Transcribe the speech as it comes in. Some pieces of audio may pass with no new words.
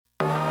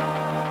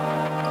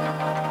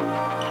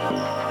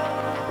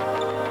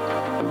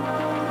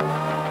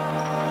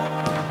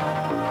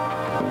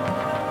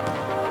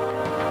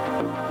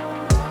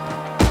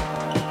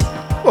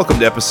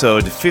Welcome to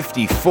episode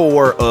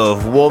 54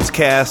 of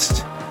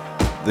Wolvescast,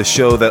 the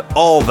show that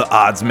all the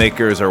odds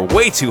makers are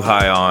way too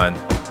high on.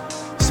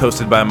 It's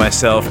hosted by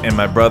myself and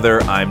my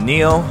brother. I'm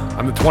Neil.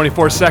 I'm the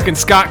 24-second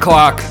Scott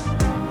Clock.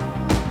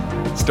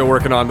 Still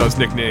working on those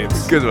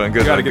nicknames. Good one, good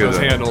one. Gotta get those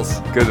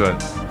handles. Good one.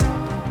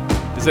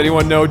 Does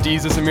anyone know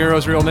Jesus and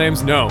Miro's real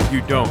names? No,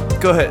 you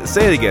don't. Go ahead,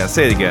 say it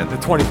again, The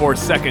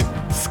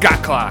 24-second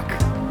Scott Clock.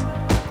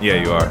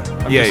 Yeah, you are.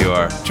 You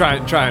are.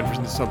 Trying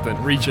for something,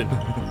 reaching.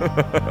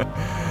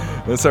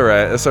 That's all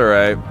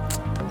right.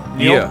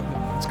 Neil,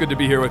 Yeah. it's good to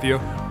be here with you.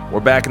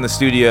 We're back in the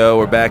studio.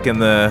 We're back in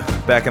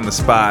the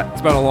spot.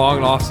 It's been a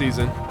long off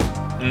season.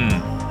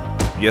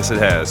 Yes, it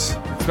has.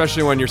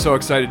 Especially when you're so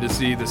excited to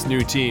see this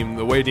new team.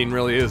 The waiting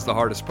really is the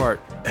hardest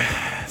part.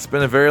 It's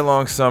been a very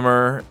long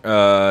summer.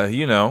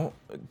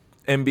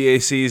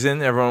 NBA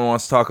season. Everyone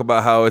wants to talk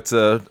about how it's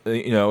a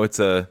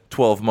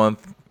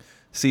 12-month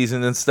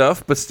season and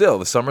stuff, but still,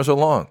 the summers are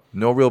long.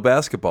 No real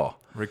basketball.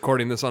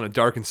 Recording this on a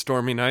dark and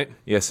stormy night.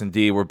 Yes,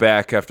 indeed. We're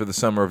back after the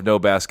summer of no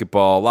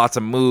basketball. Lots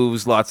of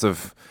moves, lots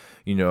of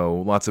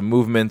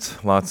movement,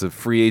 lots of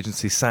free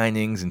agency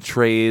signings and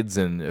trades,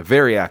 and a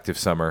very active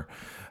summer.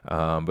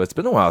 But it's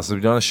been a while since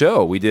we've done a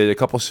show. We did a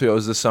couple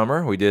shows this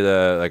summer. We did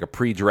a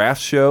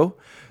pre-draft show,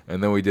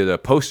 and then we did a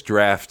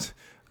post-draft,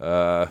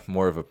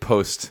 more of a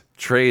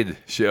post-trade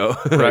show.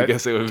 Right. I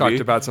guess it would Talked be.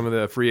 about some of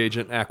the free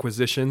agent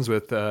acquisitions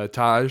with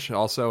Taj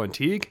also and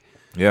Teague.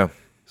 Yeah.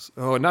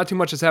 Oh, not too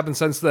much has happened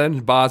since then.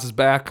 Boz is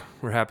back.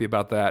 We're happy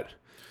about that.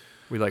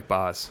 We like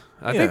Boz.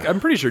 I'm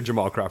pretty sure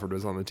Jamal Crawford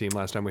was on the team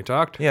last time we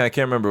talked. Yeah, I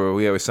can't remember.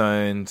 We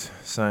signed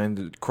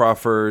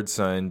Crawford,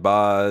 signed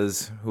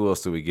Boz. Who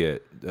else did we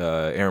get?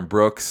 Aaron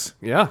Brooks.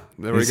 Yeah,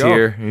 there we He's go.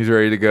 here. He's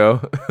ready to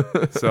go.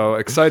 So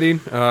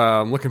exciting.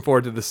 I'm looking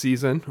forward to the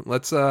season.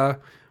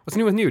 What's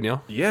new with you,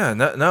 Neil? Yeah,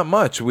 not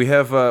much. We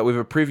have a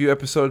preview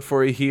episode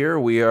for you here.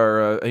 We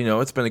are,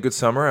 it's been a good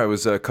summer. I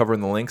was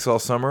covering the Lynx all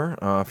summer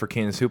for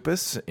Canis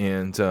Hoopus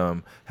and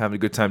having a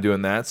good time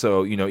doing that.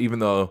 So, even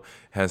though it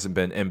hasn't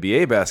been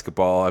NBA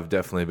basketball, I've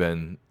definitely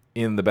been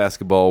in the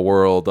basketball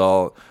world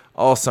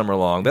all summer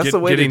long. That's the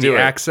way to do it. Getting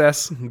the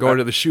access, going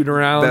to the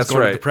shoot-arounds,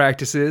 going to the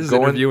practices,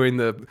 interviewing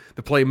the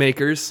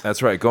playmakers.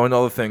 That's right, going to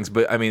all the things.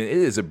 But, I mean, it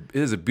is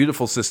a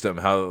beautiful system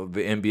how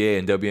the NBA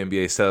and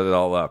WNBA set it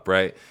all up,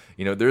 right?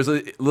 There's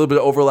a little bit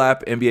of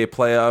overlap. NBA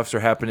playoffs are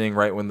happening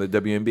right when the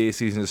WNBA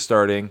season is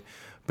starting.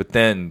 But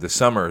then the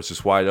summer is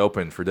just wide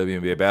open for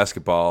WNBA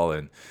basketball.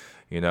 And,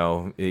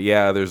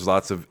 there's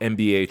lots of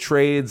NBA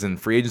trades and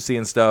free agency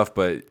and stuff.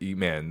 But,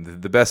 man,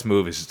 the best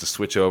move is just to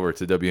switch over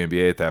to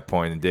WNBA at that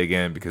point and dig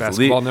in. Because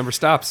basketball never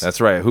stops. That's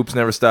right. Hoops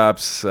never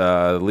stops.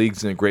 The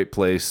league's in a great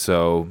place.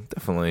 So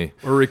definitely.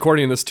 We're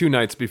recording this 2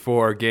 nights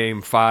before Game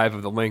 5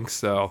 of the Lynx.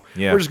 So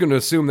we're just going to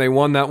assume they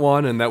won that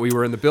one and that we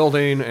were in the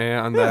building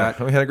and that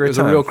we had a great it was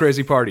time. a real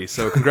crazy party.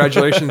 So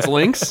congratulations,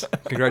 Lynx.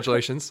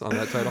 Congratulations on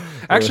that title.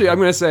 Actually, I'm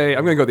going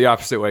to go the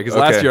opposite way because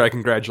last year I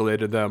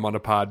congratulated them on a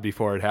pod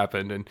before it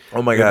happened. And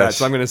oh my gosh.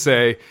 So I'm going to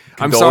say,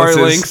 I'm sorry,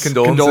 Lynx.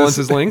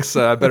 Condolences, Lynx.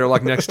 Better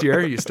luck next year.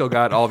 You still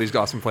got all these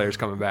awesome players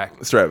coming back.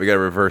 That's right. We got to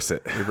reverse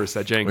it. Reverse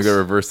that jinx. We got to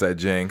reverse that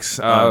jinx.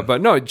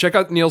 But no, check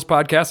out Neil's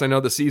podcast. I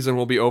know the season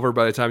will be over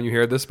by the time you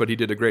hear this, but he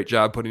did a great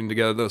job putting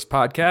together those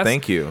podcasts.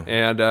 Thank you.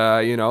 And,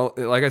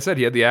 like I said,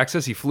 he had the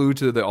access. He flew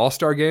to the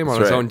All-Star game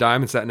on his own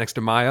dime and sat next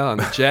to Maya on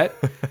the jet.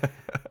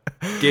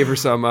 Gave her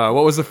some,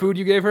 what was the food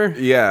you gave her?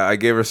 Yeah, I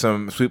gave her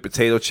some sweet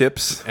potato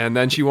chips. And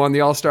then she won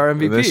the All-Star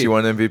MVP. And then she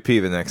won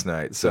MVP the next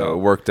night. So it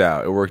worked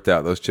out.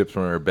 Those chips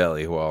were in her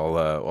belly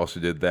while she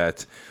did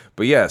that.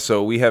 But yeah,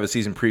 so we have a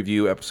season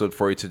preview episode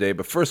for you today.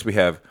 But first, we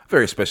have a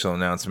very special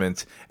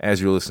announcement.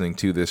 As you're listening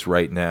to this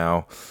right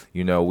now,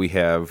 we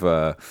have,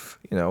 we're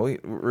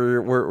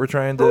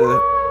trying to,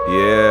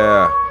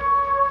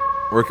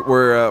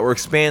 we're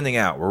expanding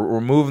out.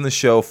 We're moving the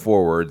show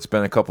forward. It's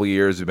been a couple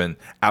years. We've been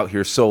out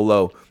here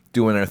solo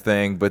doing our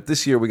thing. But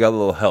this year, we got a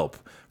little help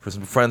for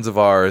some friends of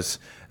ours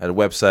at a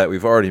website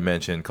we've already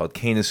mentioned called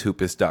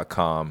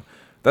canishoopus.com.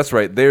 That's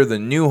right. They're the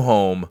new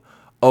home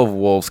of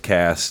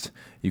Wolvescast.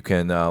 You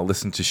can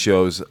listen to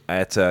shows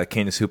at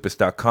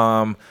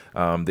canishoopus.com,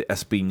 the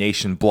SB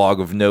Nation blog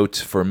of note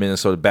for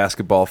Minnesota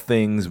basketball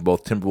things,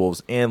 both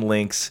Timberwolves and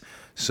Lynx.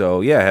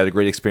 So, yeah, I had a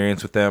great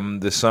experience with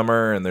them this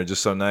summer, and they're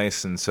just so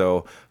nice and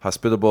so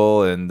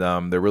hospitable, and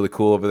they're really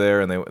cool over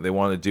there, and they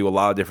want to do a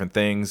lot of different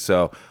things.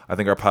 So I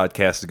think our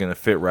podcast is going to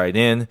fit right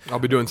in. I'll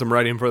be doing some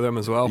writing for them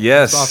as well.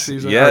 Yes. This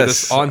off-season. Yes.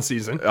 This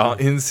on-season.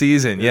 In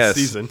season, yes.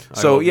 Season.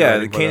 So, yeah,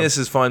 the Canis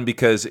is fun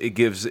because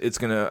it's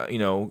going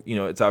to,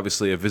 it's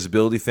obviously a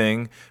visibility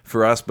thing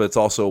for us, but it's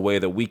also a way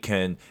that we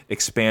can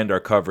expand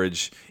our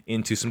coverage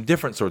into some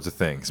different sorts of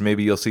things.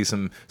 Maybe you'll see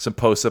some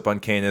posts up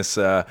on Canis,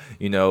 some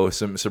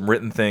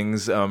written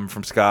things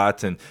from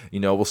Scott, and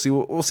we'll see.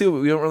 We'll see.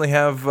 We don't really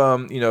have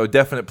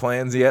definite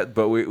plans yet,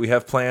 but we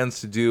have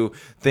plans to do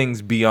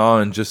things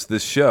beyond just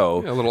this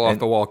show. A little off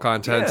the wall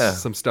content,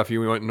 some stuff you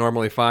wouldn't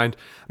normally find.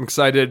 I'm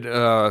excited.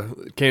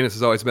 Canis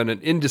has always been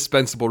an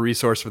indispensable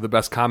resource for the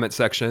best comment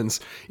sections,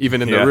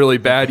 even in the really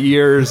bad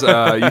years.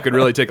 You could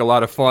really take a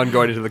lot of fun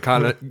going into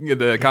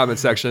the comment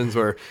sections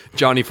where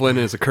Johnny Flynn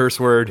is a curse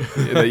word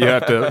that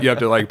you have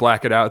to like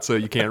black it out so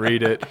you can't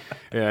read it.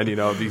 And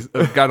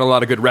I've gotten a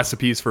lot of good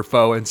recipes for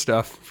pho and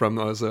stuff from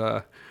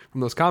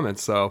those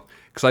comments. So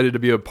excited to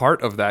be a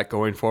part of that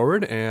going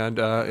forward. And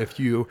if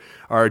you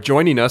are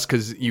joining us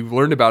because you've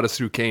learned about us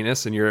through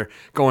Canis and you're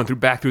going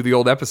back through the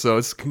old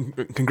episodes,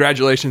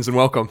 congratulations and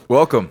welcome.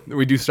 Welcome.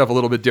 We do stuff a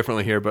little bit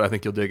differently here, but I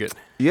think you'll dig it.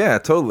 Yeah,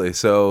 totally.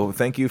 So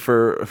thank you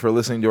for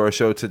listening to our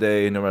show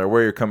today, no matter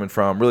where you're coming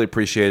from. Really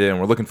appreciate it, and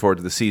we're looking forward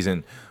to the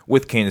season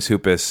with Canis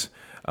Hoopus.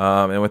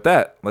 And with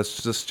that,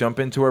 let's just jump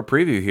into our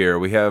preview here.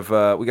 We got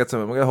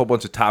a whole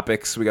bunch of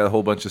topics. We got a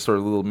whole bunch of sort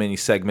of little mini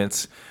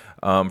segments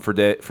for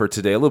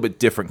today. A little bit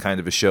different kind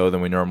of a show than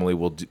we normally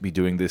will be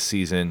doing this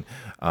season.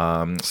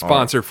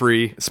 Sponsor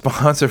free,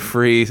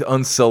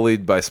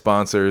 unsullied by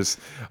sponsors.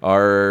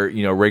 Our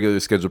regular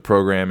scheduled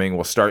programming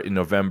will start in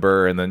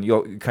November, and then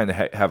you'll kind of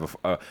have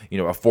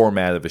a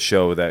format of a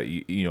show that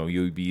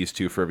you'd be used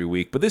to for every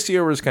week. But this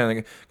year we're just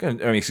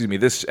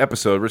this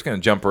episode we're just going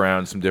to jump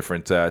around some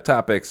different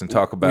topics and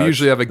talk about. We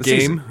usually have a game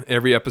season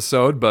every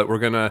episode, but we're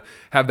going to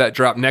have that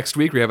drop next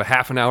week. We have a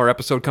half an hour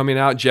episode coming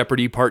out,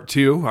 Jeopardy Part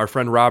 2. Our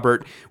friend Robert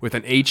with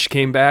an H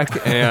came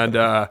back,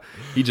 and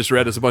he just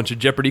read us a bunch of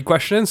Jeopardy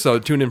questions. So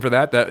tune in for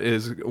that. That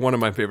is one of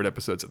my favorite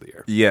episodes of the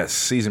year. Yes,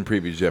 season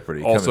preview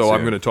Jeopardy. Also,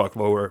 I'm going to talk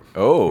lower.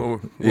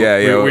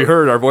 We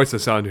heard our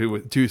voices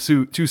sound too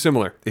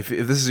similar. If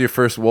this is your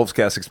first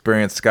Wolfscast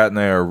experience, Scott and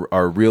I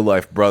are real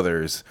life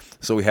brothers,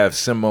 so we have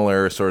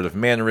similar sort of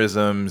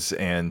mannerisms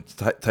and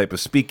type of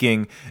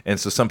speaking, and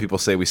so some people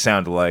say we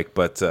sound alike.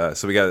 But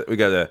so we got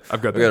to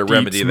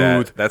remedy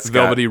smooth, that. That's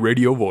velvety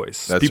radio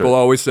voice. People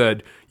always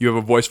said you have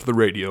a voice for the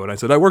radio, and I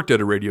said I worked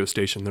at a radio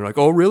station. They're like,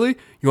 oh really?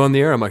 You on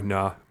the air? I'm like,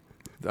 nah.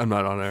 I'm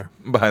not on air.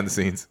 Behind the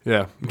scenes.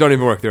 Yeah. Don't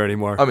even work there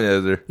anymore. I'm an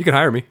editor. You can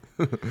hire me.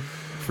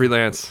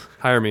 Freelance.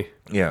 Hire me.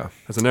 Yeah.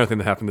 That's another thing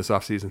that happened this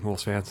offseason,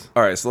 Wolves fans.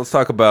 All right, so let's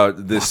talk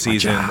about this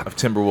season of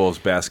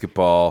Timberwolves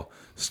basketball.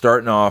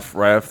 Starting off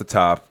right off the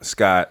top,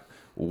 Scott,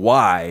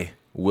 why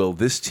will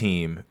this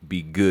team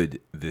be good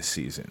this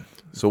season?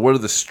 So what are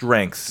the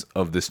strengths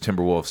of this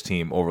Timberwolves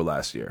team over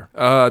last year?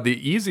 The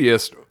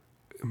easiest,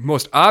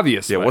 most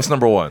obvious way what's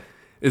number one?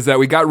 Is that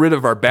we got rid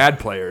of our bad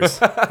players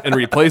and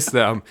replaced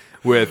them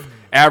with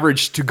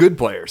average to good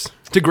players,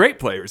 to great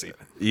players even.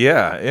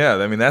 Yeah.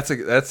 I mean, that's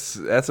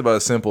about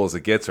as simple as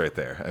it gets right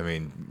there. I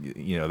mean,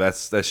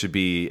 that should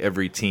be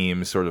every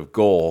team's sort of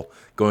goal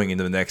going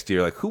into the next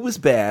year. Like, who was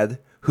bad?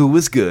 Who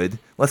was good?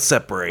 Let's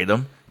separate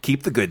them.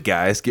 Keep the good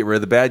guys. Get rid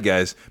of the bad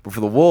guys. But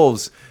for the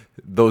Wolves,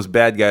 those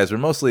bad guys are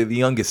mostly the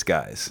youngest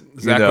guys.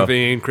 Zach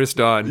LaVine, Chris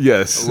Dunn.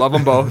 Yes. I love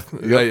them both.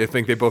 Yep. I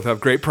think they both have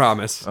great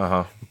promise.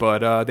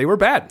 But they were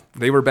bad.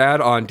 They were bad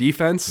on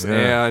defense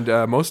and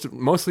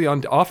mostly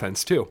on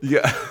offense, too.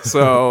 Yeah.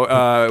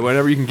 So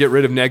whenever you can get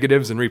rid of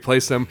negatives and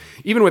replace them,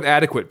 even with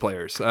adequate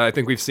players, I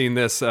think we've seen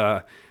this.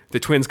 The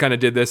Twins kind of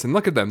did this, and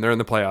look at them. They're in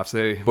the playoffs.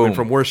 They went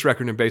from worst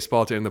record in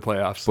baseball to in the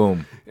playoffs.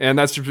 Boom. And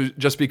that's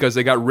just because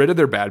they got rid of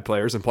their bad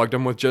players and plug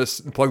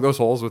those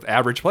holes with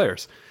average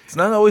players. It's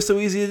not always so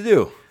easy to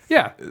do.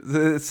 Yeah.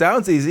 It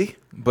sounds easy,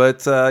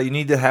 but you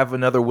need to have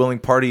another willing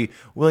party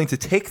willing to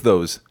take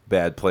those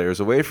bad players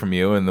away from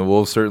you, and the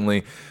Wolves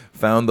certainly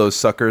found those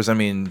suckers,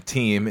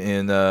 team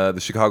in the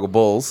Chicago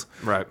Bulls.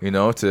 Right.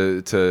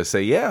 To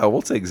say, yeah,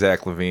 we'll take Zach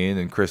LaVine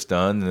and Chris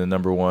Dunn and the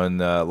number one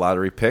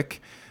lottery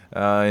pick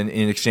in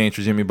exchange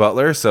for Jimmy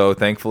Butler. So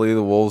thankfully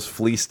the Wolves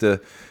fleeced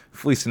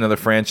another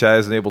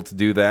franchise and able to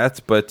do that.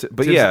 But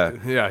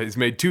he's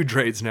made 2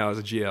 trades now as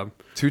a GM.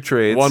 2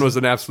 trades. One was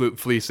an absolute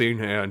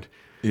fleecing, and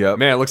yeah,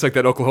 man, it looks like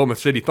that Oklahoma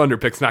City Thunder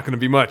pick's not going to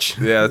be much.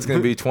 Yeah, it's going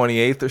to be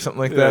 28th or something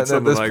like that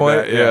at this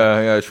point.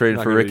 Yeah,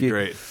 trading for Ricky.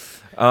 Great.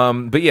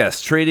 But yes,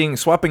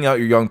 swapping out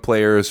your young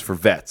players for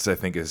vets, I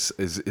think is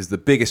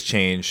the biggest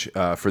change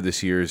for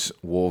this year's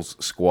Wolves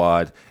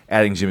squad.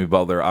 Adding Jimmy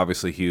Butler,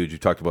 obviously huge. You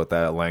talked about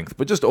that at length.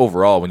 But just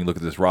overall, when you look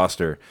at this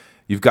roster,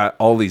 you've got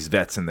all these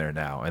vets in there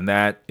now, and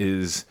that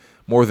is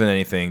more than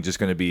anything just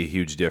going to be a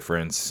huge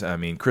difference. I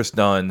mean, Chris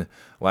Dunn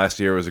last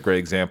year was a great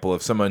example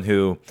of someone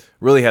who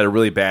really had a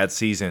really bad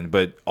season,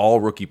 but all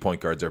rookie point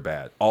guards are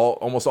bad.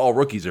 Almost all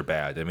rookies are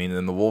bad. I mean,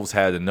 and the Wolves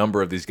had a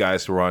number of these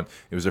guys who were on,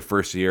 it was their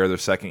first year, their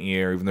second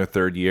year, even their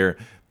third year.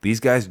 These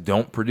guys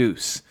don't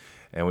produce.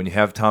 And when you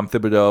have Tom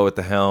Thibodeau at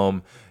the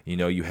helm,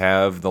 you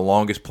have the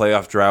longest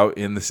playoff drought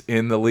in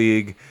the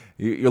league.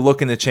 You're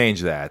looking to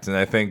change that, and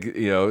I think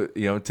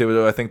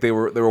Thibodeau. I think they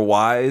were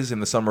wise in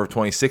the summer of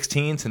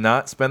 2016 to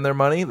not spend their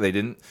money. They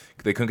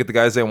couldn't get the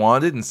guys they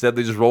wanted. Instead,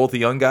 they just rolled with the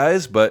young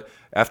guys. But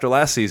after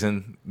last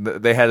season,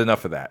 they had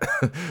enough of that.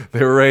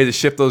 They were ready to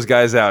ship those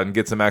guys out and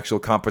get some actual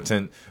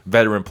competent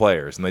veteran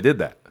players, and they did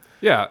that.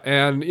 Yeah,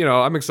 and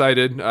I'm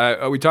excited.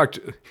 We talked.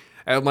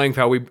 at length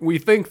how we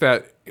think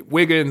that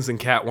Wiggins and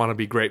Cat want to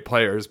be great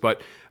players,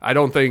 but I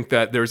don't think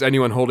that there's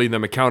anyone holding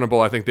them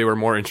accountable. I think they were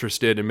more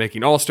interested in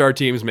making all-star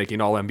teams,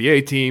 making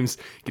all-NBA teams,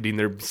 getting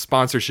their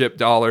sponsorship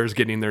dollars,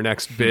 getting their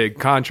next big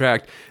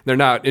contract. They're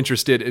not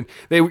interested in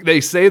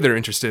they say they're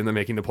interested in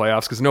making the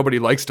playoffs because nobody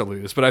likes to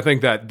lose, but I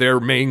think that their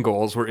main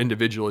goals were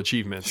individual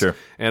achievements. Sure.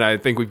 And I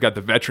think we've got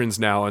the veterans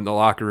now in the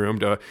locker room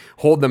to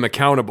hold them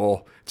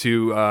accountable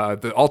to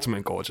the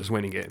ultimate goal, which is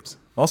winning games.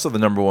 Also, the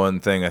number one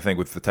thing I think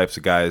with the types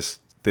of guys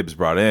Tibbs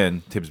brought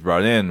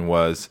in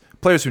was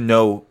players who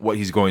know what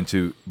he's going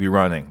to be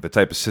running, the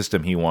type of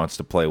system he wants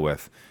to play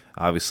with.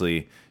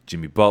 Obviously,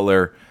 Jimmy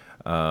Butler,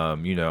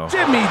 Jimmy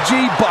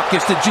G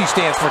buckets. The G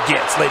stands for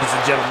gets, ladies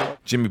and gentlemen.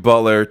 Jimmy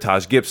Butler,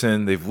 Taj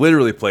Gibson, they've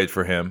literally played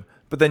for him.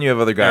 But then you have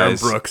other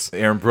guys.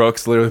 Aaron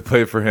Brooks literally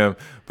played for him.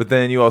 But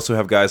then you also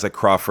have guys like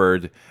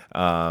Crawford,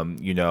 and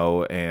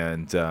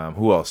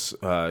who else?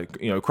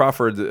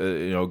 Crawford,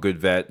 a good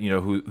vet,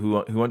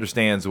 who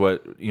understands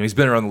what, he's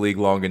been around the league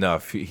long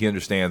enough. He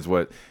understands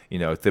what,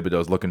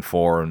 Thibodeau's looking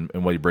for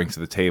and what he brings to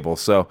the table.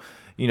 So,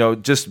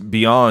 just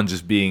beyond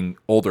just being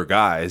older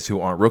guys who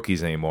aren't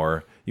rookies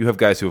anymore, you have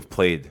guys who have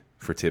played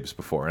for Tibbs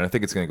before. And I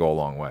think it's going to go a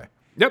long way.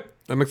 Yep,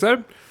 I'm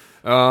excited.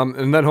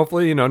 And then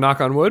hopefully,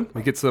 knock on wood,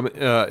 we get some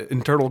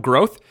internal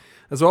growth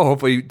as well.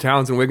 Hopefully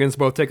Towns and Wiggins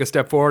both take a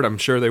step forward. I'm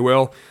sure they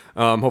will.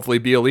 Hopefully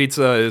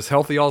Bjelica is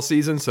healthy all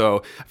season.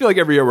 So I feel like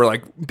every year we're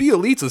like,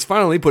 Bjelica's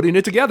finally putting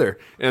it together.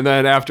 And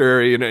then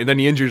after, and then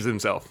he injures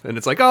himself. And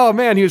it's like, oh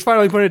man, he was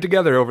finally putting it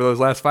together over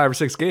those last 5 or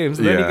 6 games.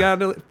 And then he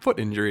got a foot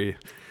injury.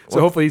 So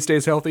hopefully he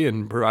stays healthy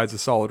and provides a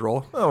solid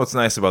role. Well, what's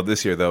nice about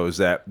this year, though, is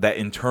that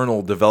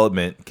internal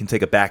development can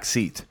take a back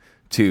seat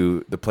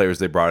to the players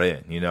they brought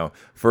in.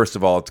 First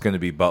of all, it's going to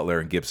be Butler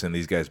and Gibson.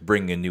 These guys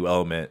bring a new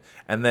element.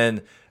 And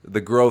then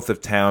the growth of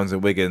Towns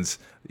and Wiggins,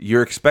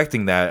 you're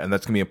expecting that, and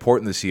that's going to be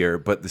important this year,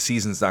 but the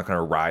season's not going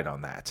to ride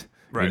on that,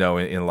 right.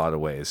 In a lot of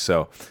ways.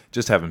 So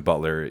just having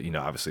Butler,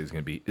 obviously is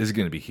going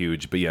to be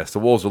huge. But yes, the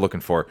Wolves are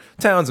looking for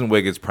Towns and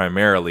Wiggins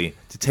primarily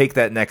to take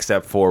that next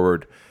step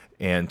forward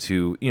and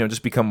to,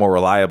 just become more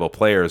reliable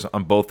players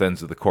on both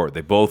ends of the court.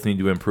 They both need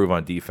to improve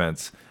on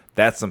defense.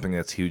 That's something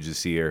that's huge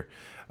this year.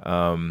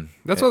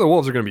 That's why the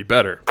Wolves are going to be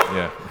better.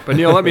 Yeah. But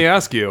Neil, let me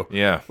ask you.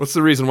 Yeah. What's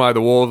the reason why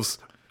the Wolves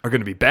are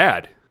going to be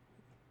bad?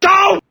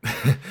 Go!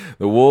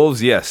 The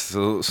Wolves, yes.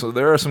 So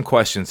there are some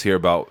questions here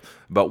about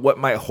what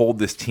might hold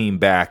this team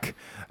back.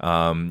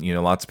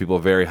 Lots of people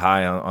are very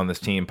high on this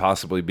team,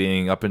 possibly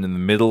being up into the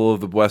middle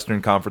of the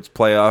Western Conference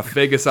playoff.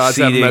 Vegas odds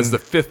have them as the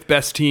 5th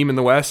best team in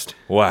the West.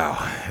 Wow.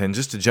 And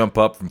just to jump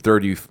up from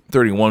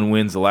 31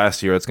 wins the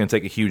last year, it's going to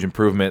take a huge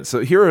improvement. So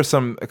here are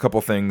a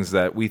couple things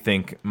that we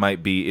think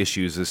might be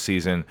issues this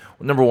season.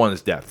 Well, number one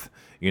is depth.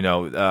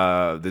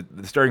 The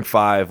starting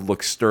 5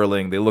 looks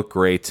sterling. They look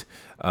great.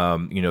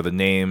 The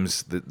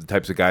names, the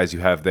types of guys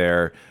you have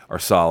there are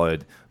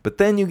solid. But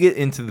then you get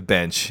into the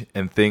bench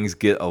and things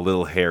get a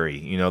little hairy.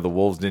 The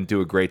Wolves didn't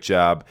do a great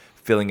job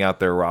filling out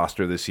their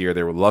roster this year.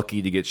 They were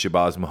lucky to get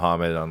Shabazz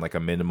Muhammad on like a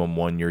minimum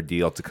 1-year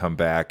deal to come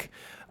back.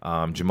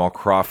 Jamal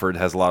Crawford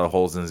has a lot of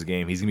holes in his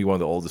game. He's going to be one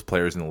of the oldest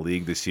players in the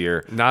league this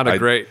year.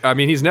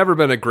 He's never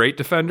been a great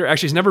defender.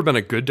 Actually, he's never been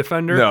a good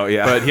defender. No,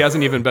 yeah. But he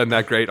hasn't even been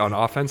that great on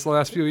offense the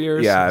last few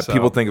years. Yeah, so.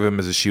 People think of him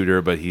as a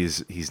shooter, but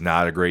he's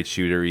not a great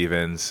shooter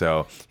even.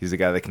 So he's a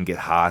guy that can get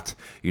hot.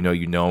 You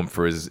know him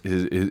for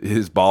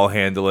his ball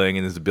handling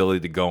and his ability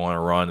to go on a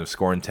run of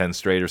scoring 10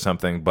 straight or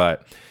something.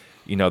 But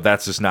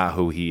that's just not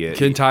who he is.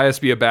 Can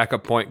Tyus be a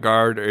backup point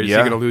guard, or is he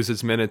going to lose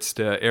his minutes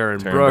to Aaron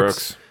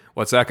Brooks?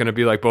 What's that going to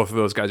be like? Both of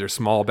those guys are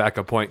small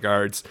backup point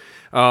guards.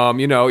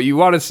 You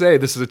want to say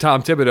this is a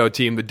Tom Thibodeau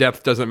team. The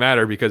depth doesn't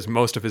matter because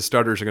most of his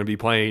starters are going to be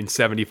playing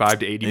 75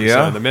 to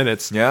 80% of the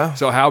minutes. Yeah.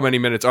 So how many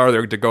minutes are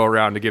there to go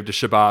around to give to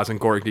Shabazz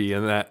and Gorgui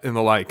and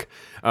the like?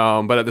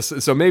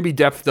 So maybe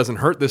depth doesn't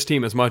hurt this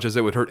team as much as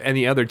it would hurt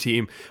any other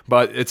team,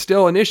 but it's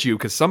still an issue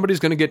because somebody's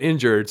going to get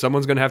injured.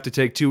 Someone's going to have to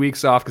take 2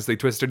 weeks off because they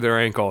twisted their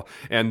ankle.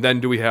 And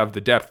then do we have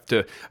the depth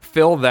to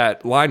fill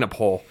that lineup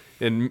hole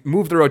and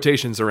move the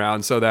rotations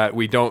around so that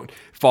we don't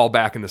fall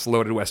back in this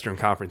loaded Western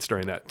Conference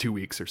during that 2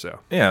 weeks or so?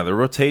 Yeah, the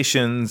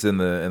rotations and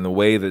the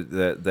way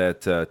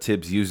that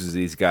Tibbs uses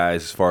these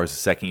guys as far as the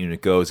second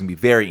unit goes can be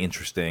very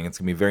interesting. It's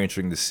going to be very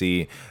interesting to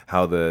see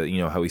how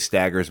how he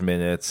staggers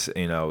minutes.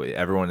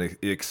 Everyone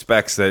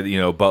expects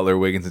that Butler,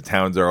 Wiggins, and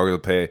Towns are all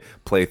going to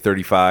play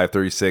 35,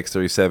 36,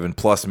 37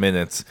 plus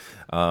minutes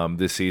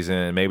this season,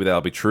 and maybe that'll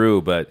be true,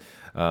 but.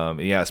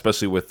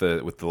 Especially with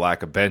the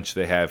lack of bench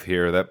they have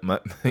here, that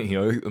might,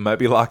 it might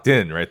be locked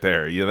in right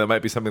there. That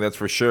might be something that's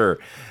for sure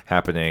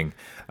happening.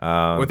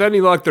 With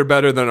any luck, they're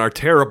better than our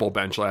terrible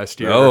bench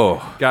last year.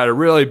 Oh. Got a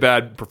really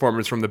bad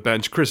performance from the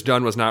bench. Chris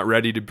Dunn was not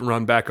ready to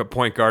run backup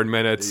point guard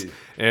minutes,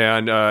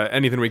 and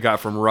anything we got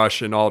from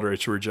Rush and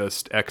Aldridge were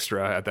just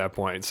extra at that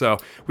point. So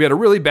we had a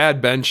really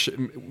bad bench.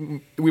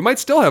 We might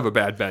still have a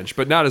bad bench,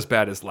 but not as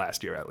bad as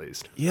last year, at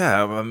least.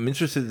 Yeah, I'm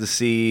interested to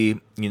see,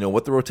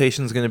 what the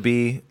rotation is going to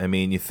be. I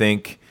mean, you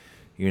think,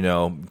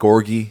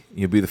 Gorgui,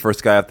 you'll be the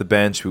first guy off the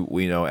bench.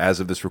 We as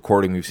of this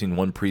recording, we've seen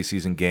one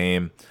preseason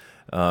game.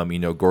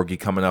 Gorgie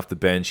coming off the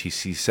bench, he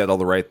said all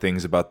the right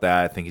things about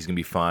that. I think he's going to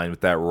be fine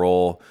with that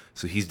role.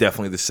 So he's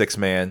definitely the sixth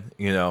man.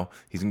 He's going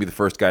to be the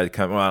first guy to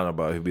come. Well, I don't know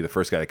about he'll be the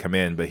first guy to come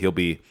in, but he'll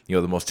be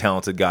the most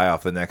talented guy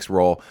off the next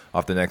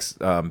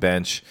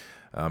bench.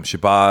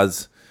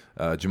 Shabazz,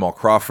 Jamal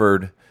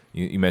Crawford.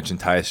 You mentioned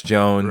Tyus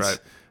Jones, right.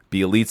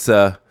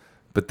 Bjelica.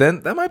 But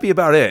then that might be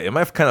about it. It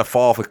might kind of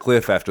fall off a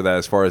cliff after that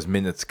as far as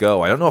minutes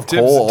go. I don't know if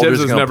Tibbs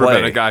has never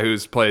been a guy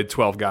who's played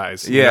 12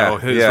 guys.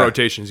 His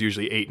rotation is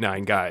usually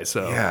 8-9 guys.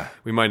 So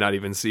we might not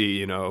even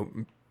see,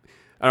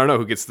 I don't know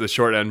who gets the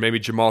short end. Maybe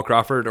Jamal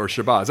Crawford or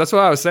Shabazz. That's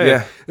what I was saying.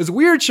 Yeah. It's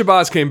weird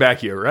Shabazz came back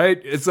here, right?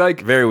 It's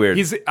like very weird.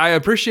 I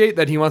appreciate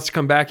that he wants to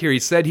come back here. He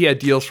said he had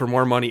deals for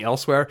more money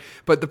elsewhere,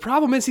 but the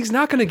problem is he's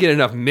not going to get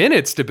enough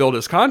minutes to build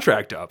his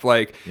contract up.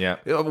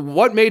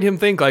 What made him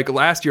think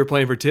last year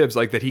playing for Tibbs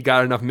that he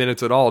got enough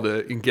minutes at all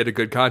to get a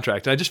good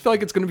contract? And I just feel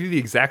like it's going to be the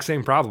exact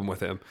same problem with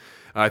him.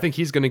 I think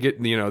he's going to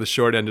get the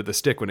short end of the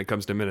stick when it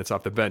comes to minutes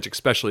off the bench,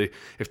 especially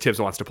if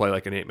Tibbs wants to play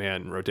like an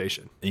 8-man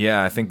rotation.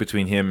 Yeah, I think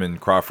between him and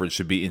Crawford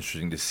should be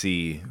interesting to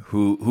see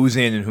who's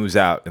in and who's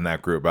out in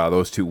that group.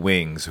 Those two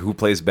wings, who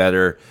plays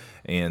better,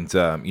 and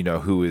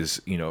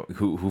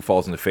who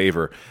falls into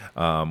favor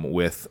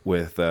with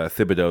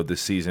Thibodeau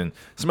this season.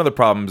 Some other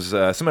problems,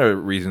 some other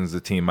reasons the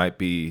team might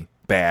be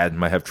bad,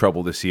 might have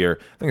trouble this year.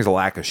 I think there's a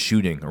lack of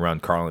shooting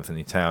around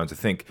Karl-Anthony Towns. I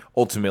think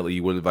ultimately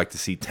you would have liked to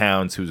see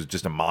Towns, who's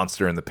just a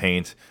monster in the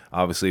paint.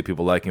 Obviously,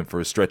 people like him for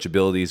his stretch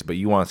abilities, but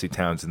you want to see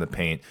Towns in the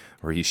paint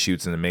where he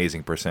shoots an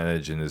amazing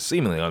percentage and is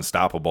seemingly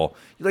unstoppable.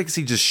 You'd like to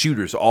see just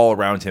shooters all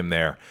around him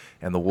there,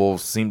 and the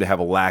Wolves seem to have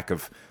a lack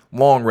of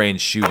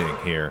long-range shooting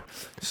here.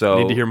 So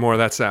we need to hear more of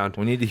that sound.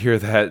 We need to hear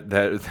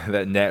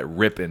that net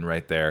ripping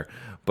right there.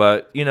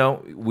 But,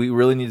 we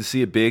really need to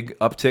see a big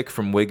uptick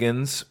from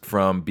Wiggins,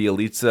 from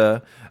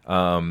Bjelica,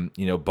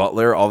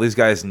 Butler. All these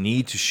guys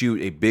need to shoot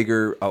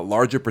a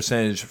larger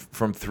percentage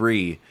from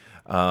three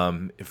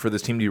for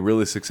this team to be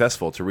really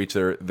successful, to reach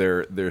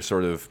their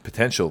sort of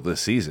potential this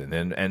season.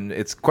 And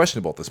it's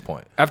questionable at this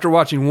point. After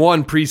watching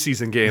one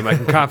preseason game, I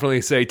can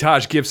confidently say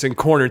Taj Gibson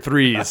corner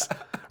threes,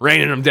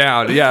 raining them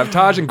down. Yeah, if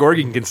Taj and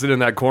Gorgie can sit in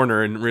that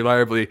corner and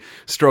reliably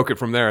stroke it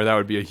from there, that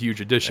would be a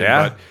huge addition.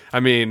 Yeah. But,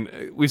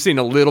 we've seen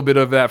a little bit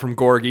of that from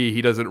Gorgie.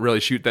 He doesn't really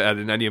shoot that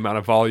in any amount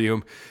of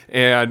volume.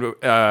 And,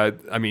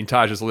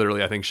 Taj has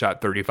literally, I think,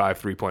 shot 35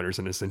 three-pointers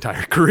in his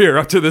entire career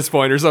up to this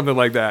point or something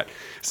like that.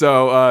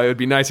 So it would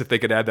be nice if they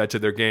could add that to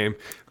their game.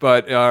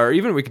 But or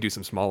even we could do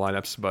some small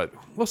lineups, but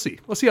we'll see.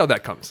 We'll see how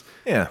that comes.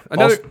 Yeah.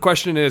 Another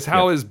question is,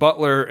 how is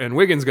Butler and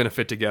Wiggins going to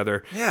fit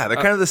together? Yeah, they're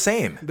kind of the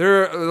same.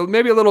 They're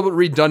maybe a little bit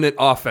redundant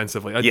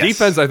offensively. Yes.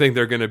 Defense, I think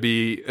they're going to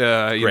be,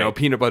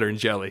 peanut butter and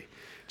jelly.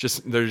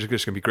 They're just going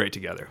to be great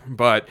together.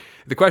 But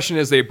the question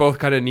is, they both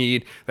kind of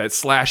need that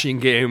slashing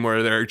game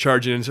where they're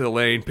charging into the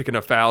lane, picking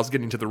up fouls,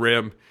 getting to the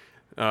rim.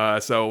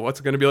 So what's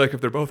it going to be like if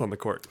they're both on the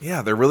court?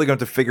 Yeah, they're really going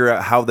to figure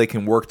out how they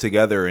can work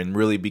together and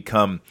really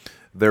become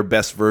their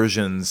best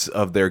versions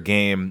of their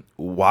game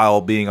while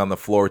being on the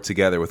floor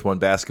together with one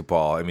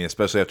basketball.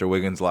 Especially after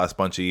Wiggins' last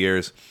bunch of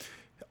years,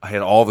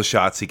 had all the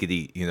shots he could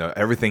eat.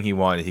 Everything he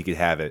wanted, he could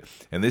have it.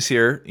 And this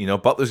year,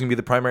 Butler's going to be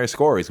the primary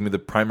scorer.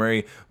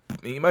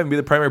 He might even be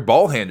the primary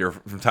ball handler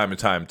from time to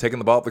time, taking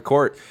the ball up the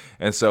court.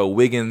 And so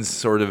Wiggins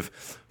sort of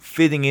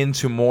fitting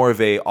into more of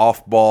a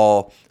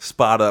off-ball,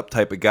 spot-up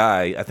type of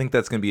guy. I think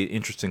that's going to be an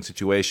interesting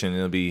situation.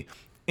 It'll be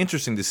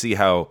interesting to see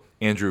how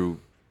Andrew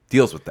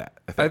deals with that.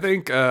 I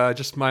think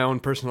just my own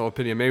personal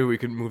opinion, maybe we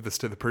can move this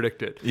to the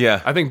predicted.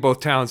 Yeah. I think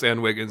both Towns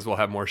and Wiggins will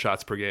have more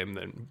shots per game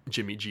than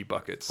Jimmy G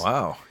buckets.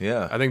 Wow,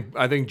 yeah. I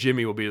think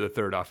Jimmy will be the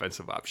third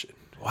offensive option.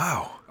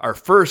 Wow. Our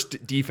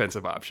first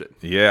defensive option.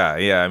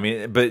 Yeah.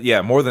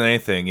 More than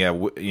anything,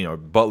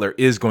 Butler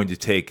is going to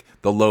take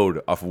the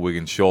load off of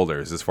Wiggins'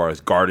 shoulders as far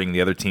as guarding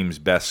the other team's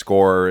best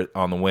scorer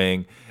on the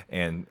wing.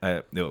 And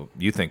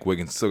you think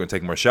Wiggins is still going to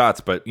take more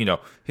shots, but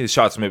his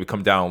shots maybe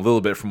come down a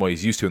little bit from what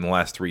he's used to in the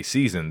last 3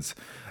 seasons.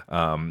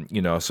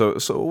 So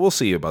we'll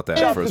see about that.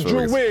 Shout out to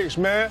Drew Wiggs,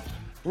 man.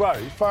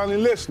 Right, you finally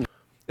listening.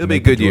 It'll be a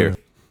good year.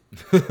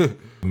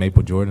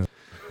 Maple Jordan.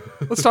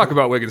 Let's talk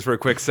about Wiggins for a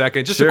quick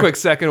second. Just a quick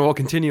second, and we'll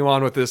continue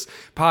on with this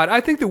pod.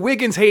 I think the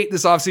Wiggins hate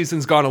this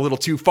offseason's gone a little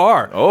too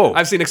far. Oh.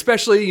 I've seen,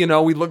 especially,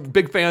 we look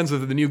big fans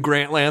of the new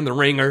Grantland, The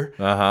Ringer.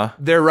 Uh-huh.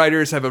 Their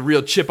writers have a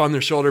real chip on their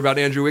shoulder about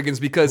Andrew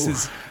Wiggins because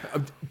his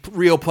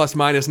real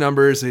plus-minus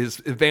numbers, his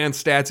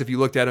advanced stats, if you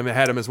looked at him, it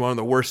had him as one of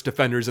the worst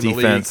defenders in the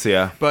league. Defense,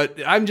 yeah. But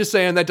I'm just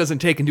saying that doesn't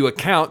take into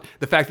account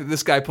the fact that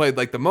this guy played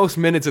the most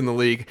minutes in the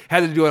league,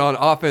 had to do it on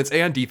offense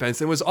and defense,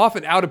 and was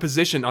often out of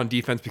position on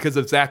defense because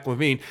of Zach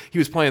LaVine. He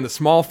was playing the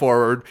small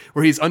forward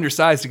where he's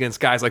undersized against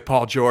guys like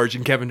Paul George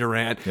and Kevin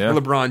Durant and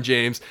LeBron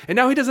James, and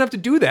now he doesn't have to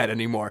do that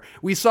anymore.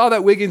 We saw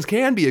that Wiggins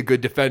can be a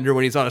good defender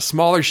when he's on a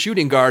smaller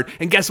shooting guard,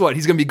 and guess what?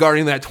 He's going to be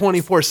guarding that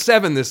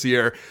 24/7 this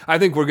year. I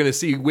think we're going to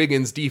see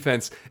Wiggins'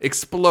 defense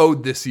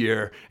explode this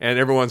year, and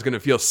everyone's going to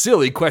feel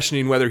silly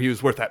questioning whether he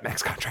was worth that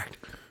max contract.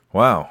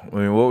 Wow. I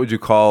mean, what would you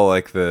call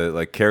like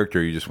the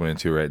character you just went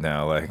into right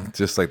now? Like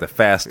just like the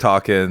fast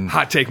talking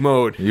hot take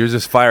mode. You're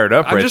just fired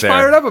up. I'm right just there.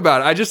 fired up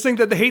about it. I just think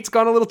that the hate's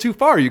gone a little too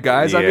far, you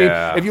guys. I mean,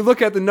 if you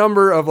look at the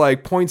number of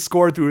like points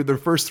scored through the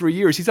first 3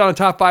 years, he's on a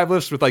top 5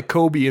 list with like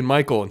Kobe and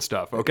Michael and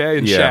stuff. Okay,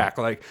 and Shaq.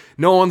 Like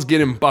no one's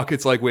getting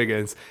buckets like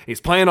Wiggins.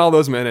 He's playing all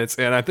those minutes,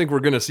 and I think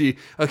we're gonna see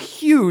a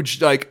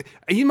huge like.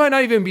 He might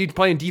not even be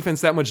playing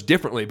defense that much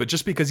differently, but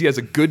just because he has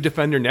a good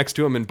defender next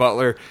to him in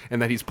Butler,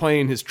 and that he's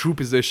playing his true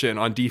position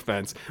on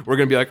defense, we're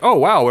gonna be like, oh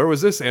wow, where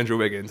was this Andrew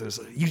Wiggins? And it's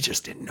like, you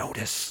just didn't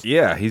notice.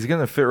 Yeah, he's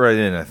gonna fit right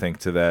in, I think,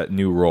 to that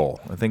new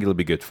role. I think it'll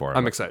be good for him.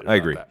 I'm excited. I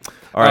agree. That.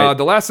 All right.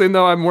 The last thing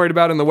though I'm worried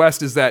about in the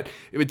West is that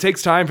it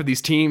takes time for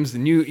these teams.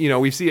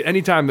 We see it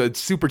anytime the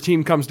super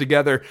team comes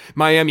together,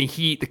 Miami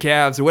Heat, the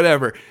Cavs, or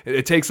whatever.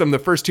 It takes them the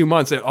first 2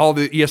 months, and all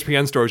the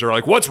ESPN stories are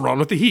like, "What's wrong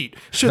with the Heat?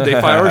 Should they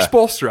fire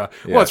Spoelstra?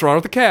 What's wrong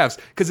with the Cavs?"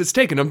 Because it's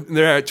taken them.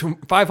 They're at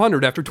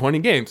 500 after 20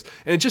 games,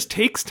 and it just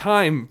takes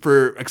time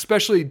for,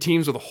 especially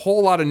teams with a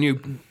whole lot of new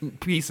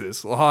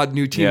pieces, a lot of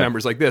new team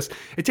members like this.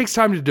 It takes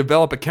time to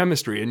develop a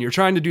chemistry, and you're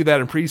trying to do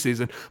that in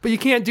preseason, but you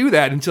can't do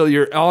that until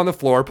you're on the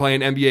floor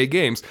playing NBA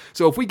games.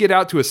 So if we get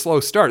out to a slow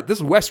start,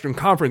 this Western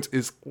Conference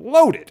is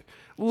loaded.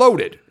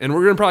 And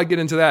we're going to probably get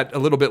into that a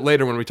little bit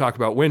later when we talk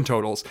about win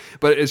totals.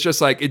 But it's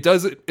just like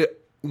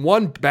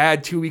one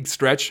bad 2-week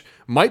stretch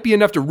might be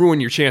enough to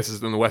ruin your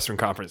chances in the Western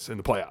Conference in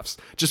the playoffs,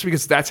 just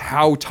because that's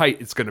how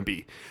tight it's going to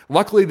be.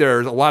 Luckily,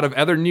 there's a lot of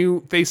other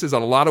new faces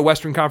on a lot of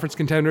Western Conference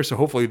contenders, so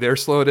hopefully they're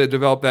slow to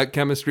develop that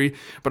chemistry.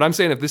 But I'm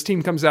saying if this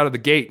team comes out of the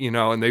gate,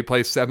 and they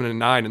play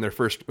 7-9 in their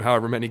first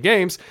however many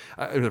games,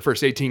 in the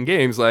first 18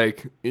 games,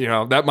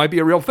 that might be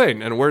a real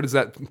thing. And where does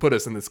that put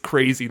us in this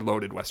crazy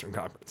loaded Western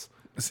Conference?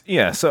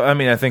 Yeah, so I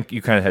mean, I think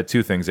you kind of had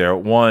two things there.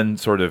 One,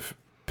 sort of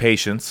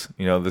patience.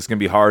 This is going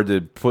to be hard to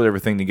put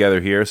everything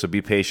together here, so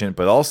be patient.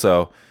 But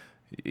also,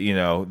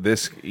 if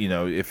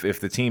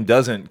the team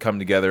doesn't come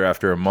together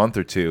after a month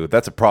or two,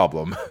 that's a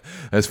problem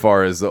as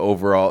far as the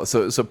overall.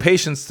 So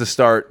patience to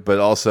start, but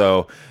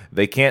also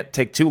they can't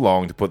take too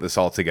long to put this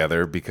all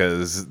together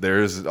because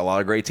there's a lot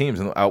of great teams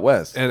out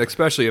west, and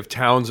especially if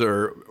Towns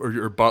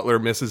or Butler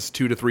misses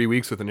 2 to 3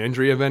 weeks with an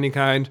injury of any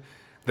kind,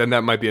 then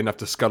that might be enough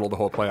to scuttle the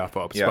whole playoff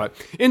hopes. Yeah. But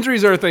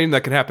injuries are a thing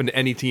that can happen to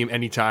any team,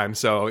 anytime.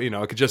 So, it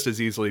could just as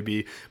easily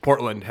be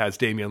Portland has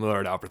Damian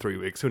Lillard out for 3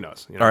 weeks. Who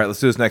knows? All right, let's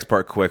do this next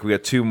part quick. We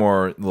got 2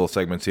 more little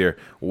segments here.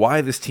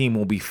 Why this team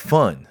will be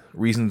fun.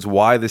 Reasons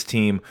why this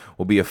team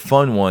will be a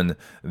fun one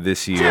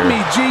this year.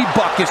 Jimmy G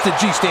Buckets. The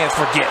G stands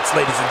for gets,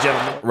 ladies and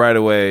gentlemen. Right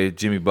away,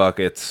 Jimmy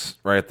Buckets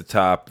right at the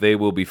top. They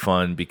will be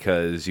fun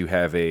because you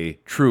have a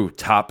true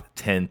top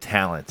 10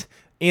 talent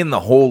in the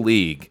whole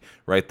league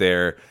right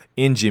there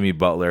in Jimmy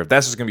Butler.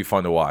 That's just going to be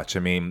fun to watch. I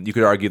mean, you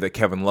could argue that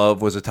Kevin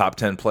Love was a top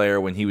 10 player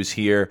when he was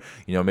here,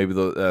 maybe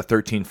the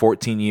 13,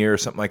 14 year or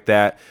something like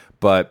that.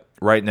 But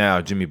right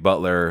now, Jimmy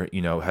Butler,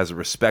 has a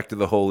respect to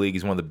the whole league.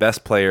 He's one of the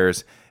best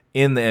players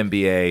in the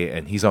NBA,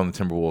 and he's on the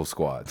Timberwolves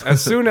squad.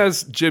 As soon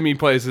as Jimmy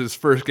plays his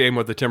first game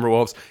with the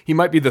Timberwolves, he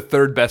might be the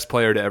 3rd best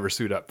player to ever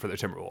suit up for the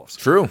Timberwolves.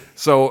 True.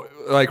 So,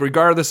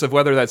 regardless of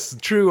whether that's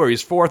true or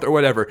he's 4th or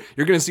whatever,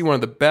 you're going to see one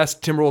of the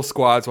best Timberwolves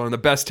squads, one of the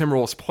best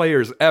Timberwolves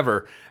players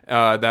ever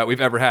that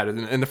we've ever had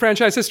in the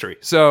franchise history.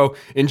 So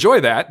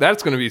enjoy that.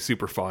 That's going to be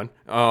super fun.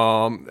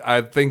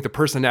 I think the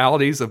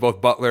personalities of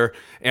both Butler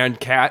and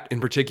Cat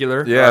in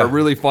particular are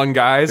really fun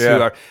guys who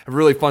have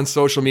really fun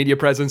social media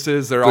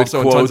presences. They're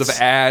also in tons of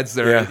ads.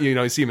 They're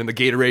you see them in the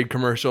Gatorade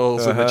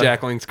commercials and the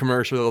Jack Link's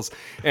commercials.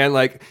 And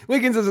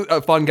Wiggins is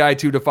a fun guy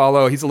too to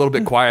follow. He's a little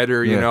bit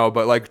quieter,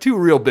 but 2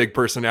 real big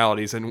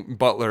personalities in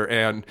Butler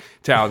and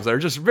Towns that are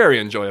just very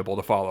enjoyable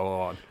to follow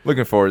on.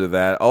 Looking forward to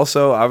that.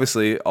 Also,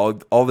 obviously,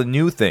 all the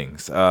new things.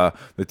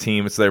 The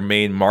team, it's their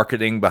main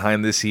marketing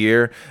behind this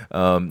year.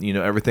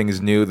 Everything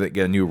is new. They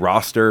get a new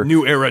roster.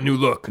 New era, new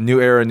look.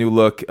 New era, new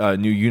look.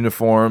 New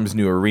uniforms,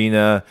 new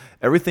arena.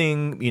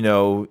 Everything,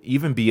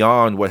 even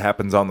beyond what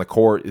happens on the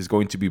court is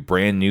going to be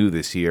brand new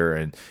this year.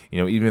 And,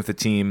 even if the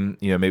team,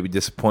 maybe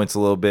disappoints a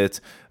little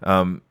bit,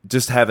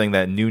 just having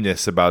that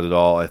newness about it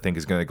all, I think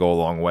is going to go a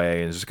long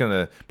way. And it's just going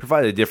to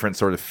provide a different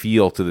sort of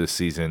feel to this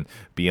season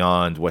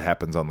beyond what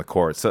happens on the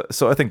court.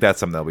 So I think that's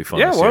something that'll be fun.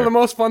 Yeah, one of the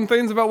most fun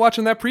things about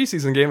watching that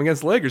preseason game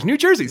against the Lakers. New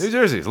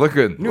jerseys. Look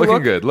good.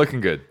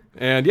 Looking good.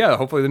 And yeah,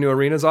 hopefully the new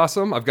arena is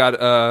awesome. I've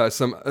got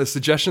some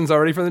suggestions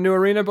already for the new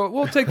arena, but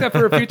we'll take that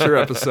for a future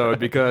episode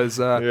because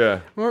we're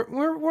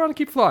going to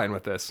keep flying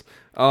with this.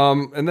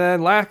 And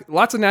then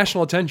lots of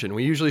national attention.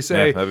 We usually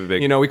say,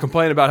 we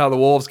complain about how the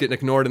Wolves getting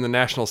ignored in the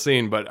national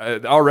scene,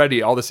 but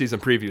already all the season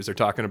previews are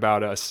talking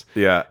about us.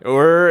 Yeah,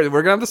 we're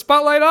gonna have the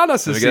spotlight on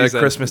us this season. We get a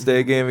Christmas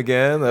Day game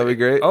again. That'll be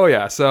great. Oh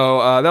yeah,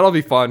 so that'll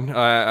be fun.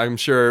 I'm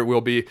sure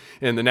we'll be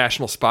in the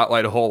national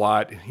spotlight a whole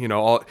lot.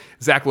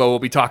 Zach Lowe will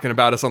be talking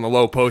about us on the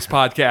Low Post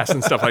podcast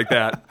and stuff like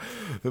that.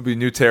 It'll be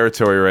new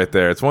territory right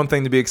there. It's one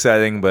thing to be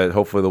exciting, but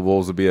hopefully the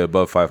Wolves will be an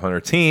above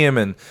 500 team,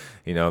 and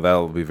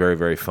that'll be very,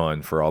 very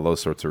fun for all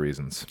those sorts of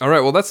reasons. All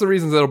right, well, that's the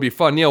reasons that'll be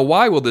fun. Neil,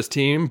 why will this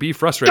team be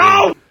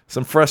frustrating?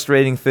 Some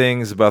frustrating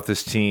things about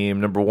this team.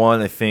 Number one,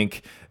 I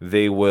think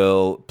they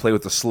will play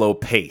with a slow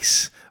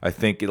pace. I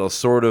think it'll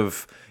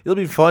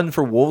be fun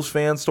for Wolves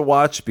fans to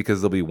watch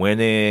because they'll be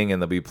winning and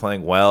they'll be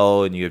playing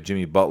well, and you have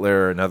Jimmy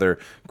Butler and other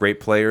great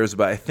players.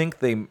 But I think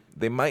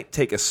they might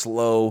take a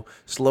slow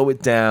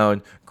it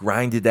down,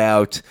 grind it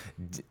out,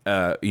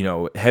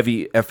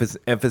 heavy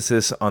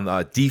emphasis on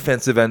the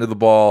defensive end of the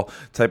ball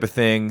type of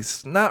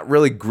things. Not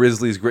really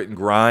Grizzlies grit and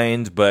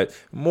grind, but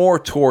more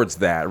towards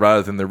that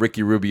rather than the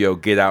Ricky Rubio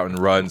get out and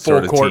run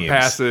sort of full court teams.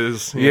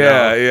 Passes.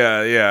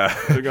 Yeah.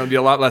 They're going to be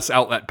a lot less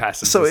outlet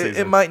passes. So this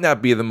season. it might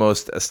not be the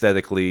most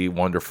aesthetically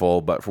wonderful,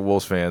 but for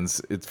Wolves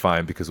fans, it's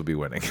fine because we'll be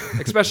winning.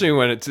 Especially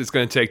when it's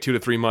going to take 2 to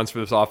 3 months for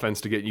this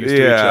offense to get used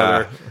to each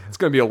other. It's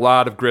going to be a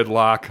lot of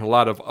gridlock, a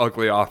lot of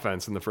ugly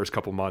offense in the first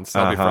couple months.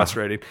 That'll be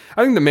frustrating.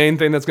 I think the main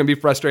thing that's going to be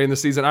frustrating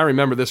this season, I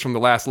remember this from the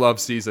Last Love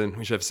season.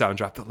 We should have sound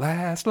drop, The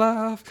Last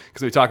Love,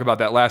 because we talk about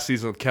that last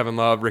season with Kevin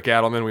Love, Rick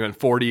Adelman. We went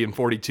 40 and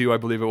 42, I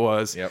believe it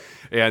was,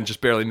 and just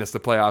barely missed the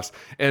playoffs.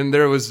 And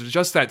there was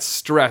just that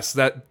stress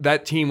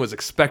that team was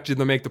expected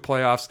to make the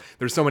playoffs.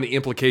 There's so many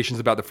implications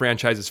about the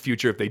franchise's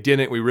future. If they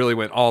didn't, we really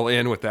went all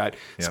in with that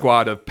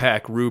squad of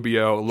Peck,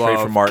 Rubio,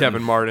 Love,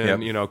 Kevin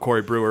Martin,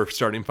 Corey Brewer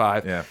starting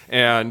 5.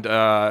 And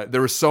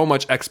there was so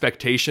much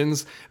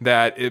expectations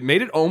that it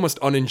made it almost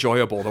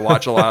unenjoyable to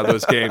watch a lot of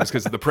those games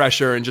because of the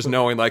pressure and just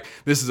knowing like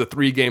this is a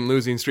 3-game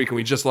losing streak and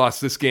we just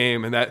lost this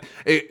game, and that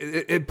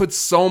it puts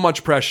so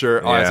much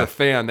pressure as a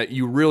fan that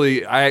you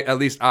really, at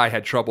least I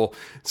had trouble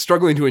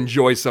struggling to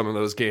enjoy some of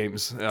those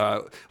games.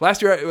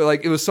 Last year,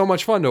 it was so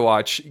much fun to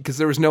watch because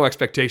there was no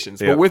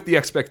expectations, but with the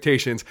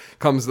expectations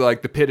comes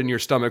like the pit in your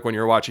stomach when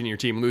you're watching your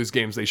team lose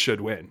games they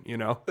should win.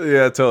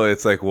 Yeah, totally.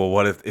 It's like, well,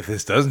 what if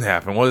this doesn't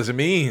happen? What does it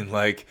mean?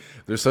 Like,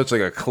 there's such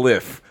like a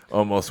cliff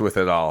almost with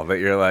it all that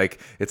you're like,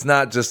 it's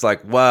not just like,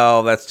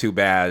 well, that's too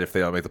bad if they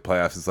don't make the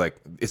playoffs. It's like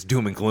it's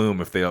doom and gloom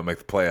if they don't make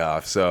the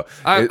playoffs. So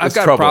I've got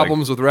troubling.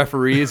 problems with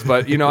referees,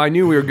 but I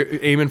knew we were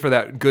aiming for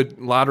that good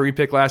lottery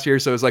pick last year.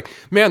 So it's like,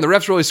 man, the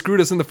refs really screwed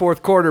us in the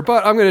fourth quarter,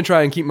 but I'm going to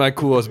try and keep my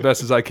cool as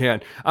best as I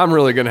can. I'm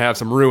really going to have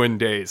some ruined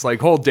days,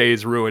 like whole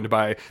days ruined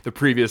by the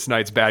previous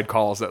night's bad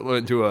calls that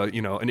led to an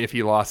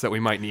iffy loss that we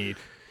might need.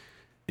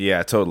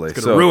 Yeah, totally.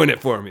 It's going to ruin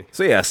it for me.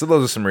 So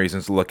those are some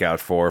reasons to look out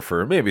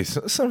for maybe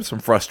some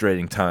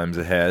frustrating times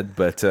ahead,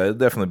 but it'll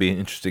definitely be an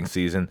interesting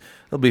season.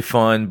 It'll be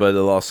fun, but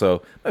it'll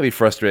also might be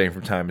frustrating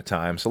from time to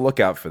time, so look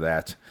out for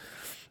that.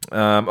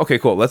 Okay,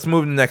 cool. Let's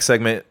move to the next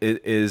segment.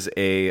 It is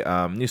a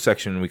new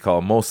section we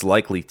call Most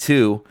Likely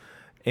To,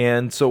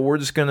 and so we're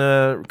just going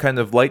to kind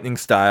of lightning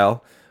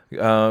style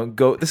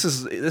go. This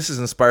is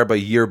inspired by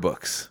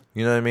yearbooks.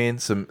 You know what I mean?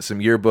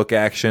 Some yearbook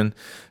action,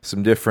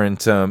 some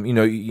different.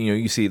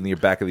 You see it in your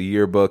back of the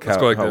yearbook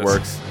how it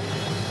works.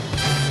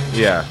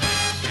 Yeah.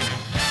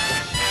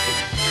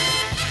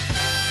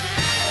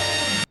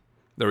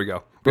 There we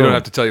go. We don't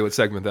have to tell you what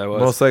segment that was.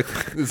 Most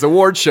likely, it's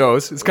award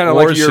shows. It's kind of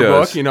like a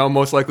yearbook.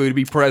 Most likely to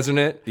be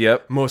president.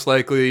 Yep. Most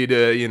likely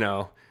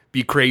to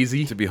be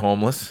crazy. To be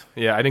homeless.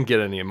 Yeah, I didn't get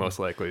any of most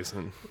likelies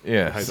in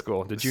high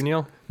school. Did you,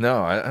 Neil?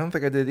 No, I don't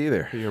think I did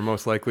either. You're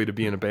most likely to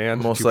be in a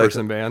band,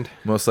 two-person band.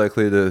 Most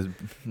likely to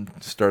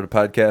start a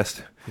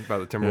podcast.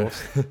 About the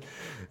Timberwolves.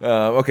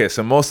 Okay,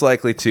 so most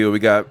likely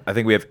to, I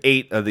think we have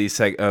 8 of these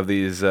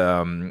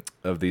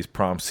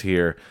prompts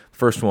here.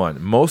 First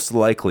one, most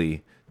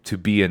likely to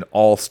be an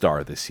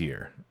all-star this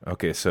year.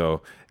 Okay,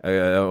 so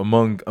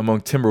among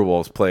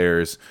Timberwolves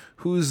players,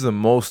 who's the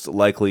most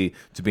likely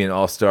to be an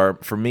all-star?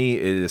 For me,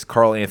 it is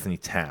Karl Anthony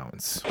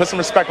Towns. Put some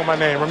respect on my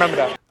name. Remember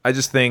that. I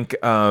just think,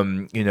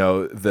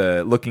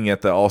 looking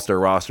at the all-star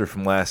roster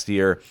from last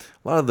year,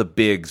 a lot of the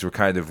bigs were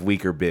kind of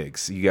weaker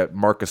bigs. You got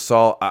Marc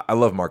Gasol. I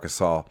love Marc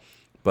Gasol,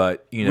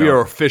 but we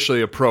are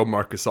officially a pro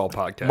Marc Gasol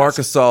podcast. Marc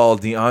Gasol,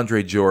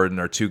 DeAndre Jordan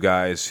are 2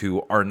 guys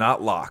who are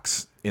not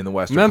locks in the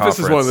Western Memphis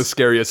Conference. Is one of the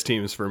scariest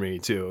teams for me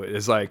too.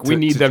 It's like we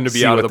need them to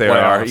be out of the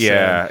playoffs.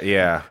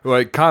 Yeah.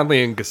 Like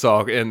Conley and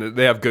Gasol, and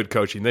they have good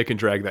coaching. They can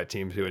drag that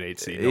team to an 8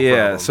 seed. No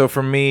problem. So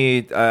for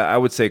me, I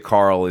would say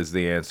Karl is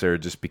the answer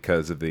just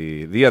because of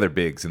the other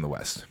bigs in the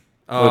West.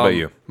 What about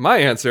you? My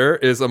answer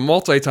is a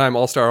multi-time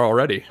All-Star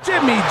already.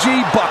 Jimmy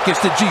G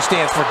buckets. The G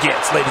stands for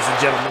gets, ladies and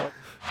gentlemen.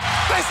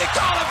 They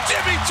call him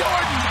Jimmy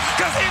Jordan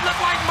because he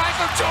looked like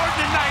Michael Jordan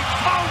tonight.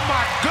 Oh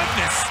my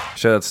goodness.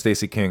 Shout out to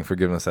Stacey King for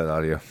giving us that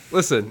audio.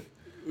 Listen,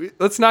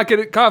 let's not get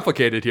it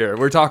complicated here.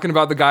 We're talking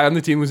about the guy on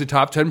the team who's a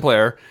top 10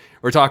 player.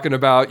 We're talking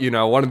about,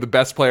 one of the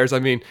best players. I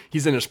mean,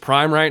 he's in his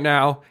prime right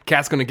now.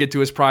 Cat's going to get to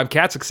his prime.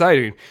 Cat's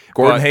exciting.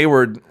 Gordon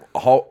Hayward,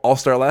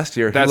 all-star last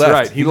year. That's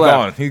right. He's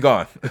left. He's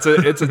gone.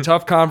 It's a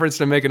tough conference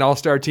to make an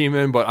all-star team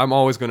in, but I'm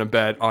always going to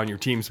bet on your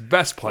team's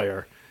best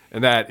player,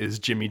 and that is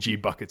Jimmy G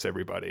buckets,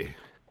 everybody.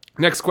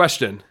 Next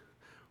question.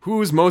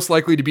 Who's most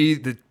likely to be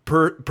the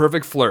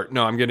perfect flirt?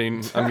 No, I'm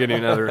getting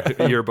another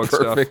yearbook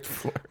stuff. Perfect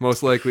flirt.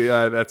 Most likely,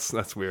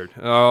 that's weird.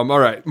 All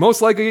right. Most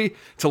likely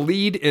to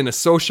lead in a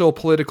social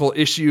political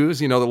issues.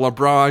 The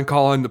LeBron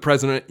calling the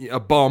president a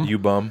bum. You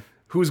bum.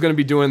 Who's going to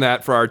be doing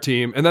that for our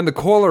team? And then the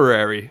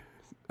corollary.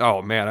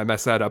 Oh man, I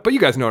messed that up. But you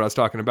guys know what I was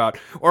talking about.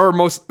 Or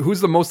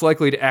who's the most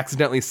likely to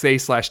accidentally say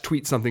 /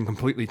 tweet something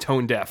completely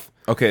tone deaf?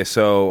 Okay,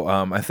 so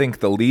I think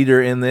the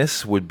leader in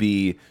this would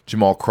be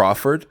Jamal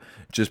Crawford,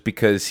 just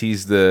because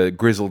he's the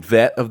grizzled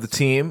vet of the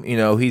team. You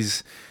know,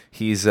 he's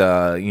coming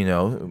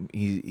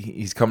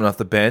off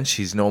the bench.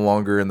 He's no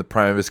longer in the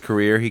prime of his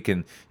career. He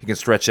can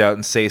stretch out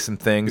and say some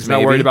things. He's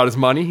not worried about his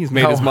money. He's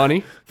made his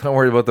money. Not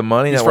worried about the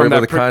money. He's not worried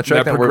about the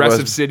contract. That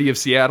progressive city of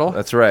Seattle.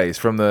 That's right. He's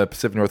from the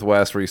Pacific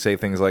Northwest, where you say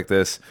things like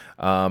this.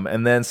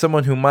 And then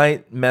someone who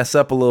might mess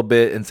up a little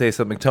bit and say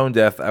something tone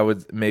deaf, I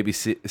would maybe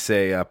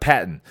say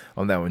Patton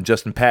on that one.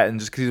 Justin Patton,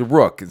 just because he's a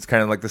rook. It's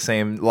kind of like the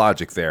same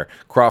logic there.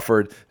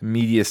 Crawford,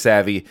 media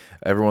savvy.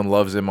 Everyone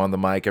loves him on the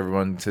mic.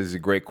 Everyone says he's a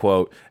great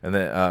quote. And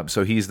then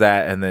so he's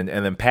that. And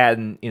then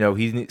Patton,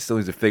 he still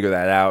needs to figure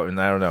that out.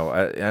 And I don't know.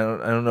 I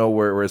don't know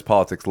where his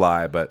politics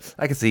lie, but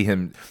I can see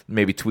him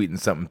maybe tweeting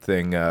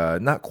something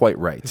not quite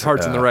right. His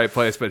heart's in the right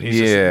place, but he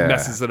just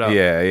messes it up.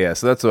 Yeah.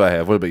 So that's what I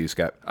have. What about you,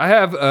 Scott? I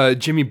have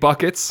Jimmy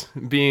Buckets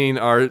being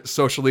our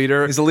social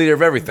leader. He's the leader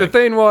of everything. The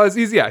thing was,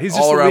 he's just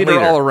a leader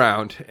all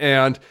around.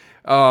 And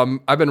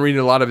I've been reading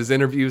a lot of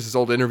his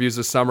old interviews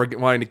this summer,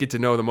 wanting to get to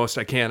know the most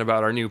I can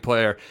about our new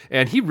player.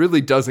 And he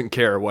really doesn't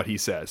care what he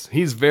says.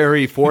 He's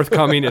very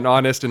forthcoming and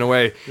honest in a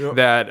way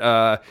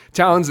that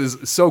Towns is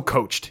so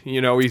coached.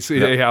 We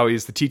say how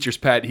he's the teacher's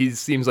pet. He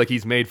seems like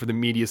he's made for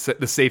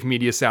the safe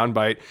media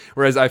soundbite.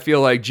 Whereas I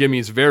feel like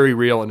Jimmy's very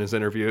real in his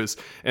interviews.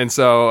 And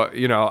so,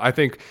 I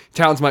think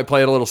Towns might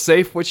play it a little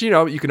safe, which,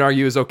 you can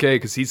argue is okay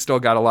because he's still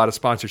got a lot of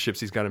sponsorships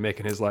he's got to make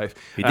in his life.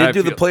 He did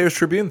do the Players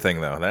Tribune thing,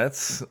 though.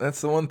 That's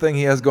the one thing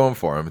he has going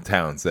for him.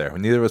 Towns there.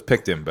 Neither of us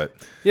picked him, but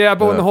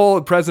when the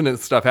whole president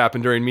stuff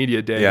happened during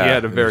media day, he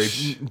had a very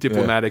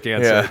diplomatic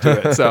answer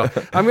to it. So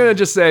I'm gonna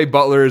just say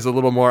Butler is a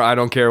little more I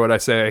don't care what I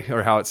say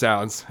or how it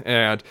sounds.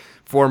 And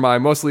for my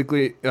most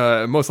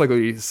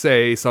likely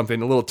say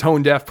something a little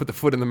tone deaf, put the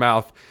foot in the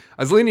mouth,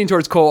 I was leaning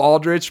towards Cole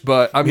Aldrich,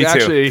 but I'm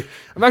actually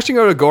going to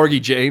go to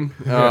Gorgie Jane.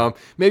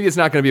 Maybe it's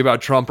not going to be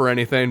about Trump or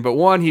anything, but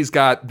one, he's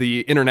got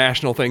the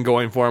international thing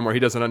going for him where he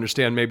doesn't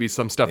understand maybe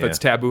some stuff that's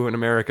taboo in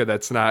America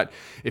that's not,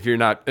 if you're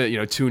not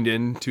tuned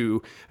in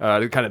to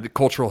kind of the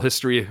cultural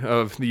history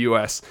of the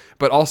U.S.,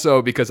 but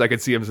also because I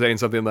could see him saying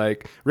something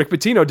like, Rick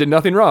Pitino did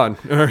nothing wrong,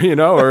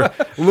 or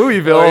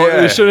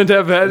Louisville shouldn't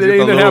have had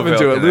anything happen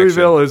to it.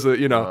 Louisville is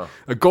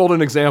a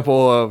golden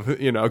example of,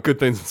 good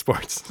things in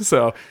sports.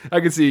 So I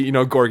could see,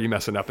 Gorgie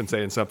messing up and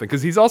saying something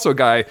because he's also a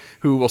guy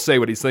who will say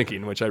what he's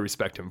thinking, which I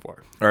respect him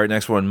for. All right,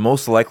 next one.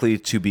 Most likely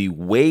to be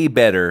way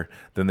better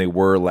than they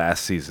were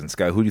last season.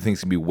 Scott, who do you think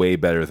is going to be way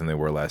better than they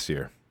were last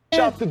year?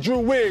 Shout out to Drew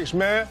Wiggs,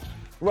 man.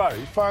 Right,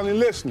 he finally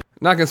listening.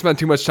 Not going to spend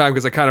too much time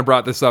because I kind of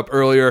brought this up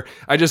earlier.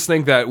 I just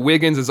think that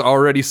Wiggins is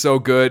already so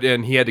good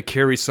and he had to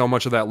carry so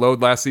much of that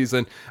load last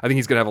season. I think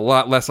he's going to have a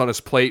lot less on his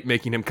plate,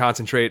 making him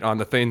concentrate on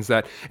the things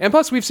that... And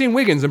plus, we've seen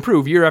Wiggins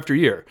improve year after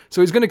year.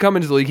 So he's going to come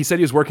into the league. He said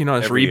he was working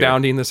on his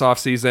rebounding this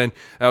offseason.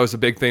 That was a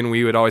big thing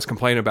we would always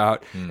complain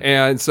about.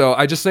 And so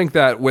I just think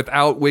that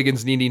without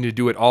Wiggins needing to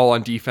do it all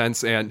on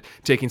defense and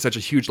taking such a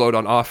huge load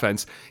on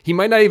offense, he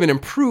might not even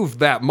improve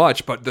that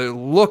much, but the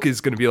look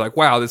is going to be like,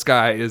 wow, this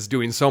guy is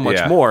doing so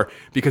much more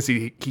because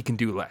he can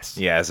do less.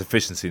 Yeah, his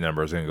efficiency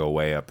number is going to go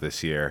way up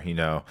this year.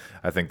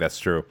 I think that's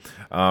true.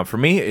 For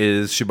me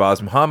is Shabazz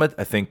Muhammad.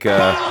 I think the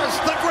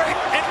great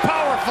and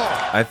powerful.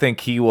 I think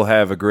he will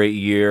have a great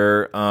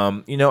year.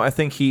 I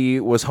think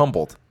he was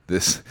humbled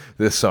this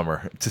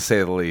summer, to say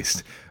the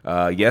least.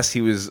 Yes,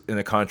 he was in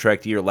a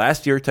contract year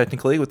last year,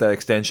 technically, with that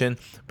extension,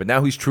 but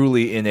now he's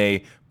truly in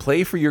a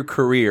play for your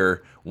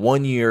career,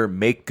 1 year,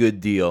 make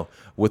good deal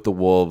with the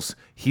Wolves.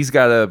 He's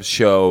got to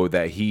show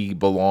that he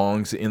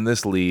belongs in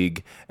this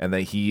league and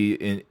that he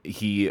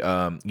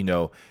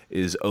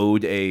is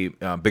owed a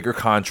bigger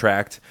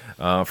contract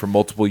for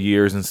multiple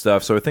years and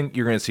stuff. So I think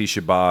you're going to see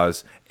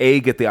Shabazz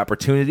get the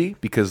opportunity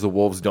because the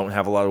Wolves don't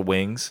have a lot of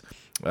wings.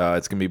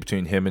 It's going to be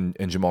between him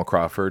and Jamal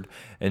Crawford.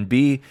 And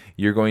B,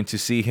 you're going to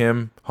see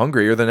him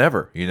hungrier than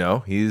ever.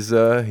 He's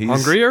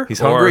hungrier. He's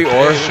hungry.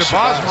 Or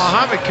Shabazz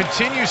Muhammad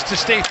continues to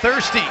stay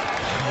thirsty.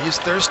 He is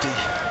thirsty.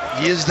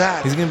 He is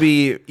that. He's going to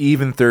be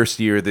even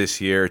thirstier this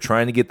year,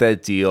 trying to get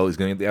that deal. He's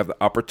going to have the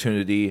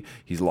opportunity.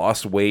 He's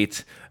lost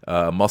weight.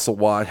 Muscle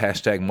watch,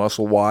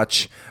 #muscle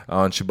watch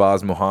on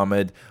Shabazz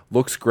Muhammad.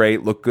 Looks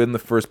great. Looked good in the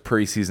first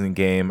preseason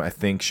game. I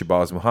think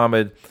Shabazz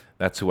Muhammad,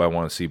 that's who I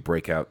want to see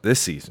break out this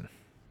season.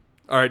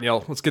 All right,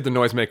 Neil, let's get the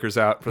noisemakers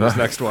out for this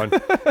next one.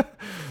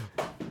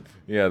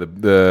 Yeah,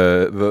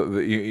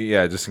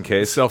 just in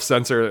case.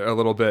 Self-censor a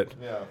little bit.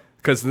 Yeah.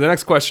 Because the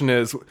next question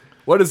is,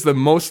 what is the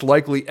most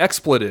likely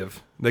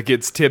expletive that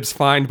gets Tibbs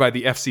fined by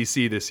the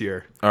FCC this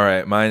year? All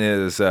right, mine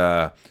is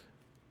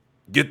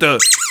get the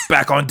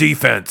back on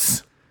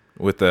defense.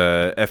 with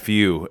the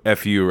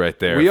FU right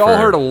there. We all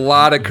heard a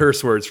lot of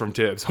curse words from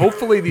Tibbs.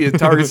 Hopefully the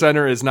Target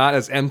Center is not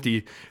as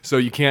empty, so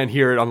you can't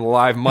hear it on the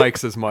live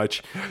mics as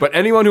much. But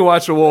anyone who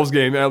watched a Wolves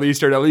game at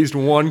least heard at least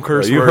one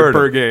curse word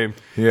per game.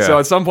 Yeah. So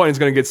at some point it's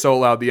going to get so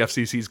loud the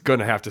FCC is going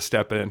to have to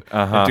step in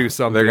and do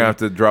something. They're going to have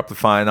to drop the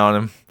fine on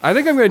him. I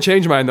think I'm going to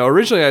change mine, though.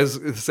 Originally I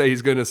was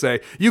he's going to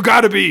say, "You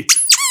got to be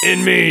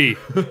in me."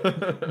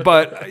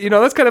 But,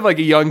 that's kind of like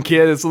a young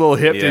kid. It's a little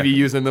hip to be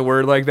using the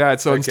word like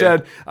that. So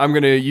instead, I'm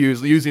going to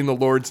use using the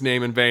Lord's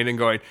name in vain and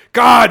going,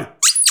 "God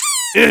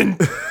in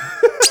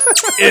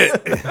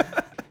it."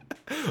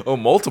 Oh,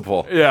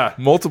 multiple. Yeah.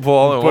 Multiple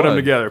all in Put one.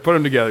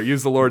 them together.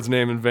 Use the Lord's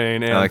name in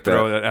vain and like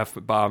throw that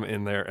F-bomb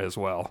in there as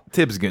well.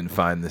 Tibbs getting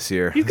fined this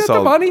year. He's got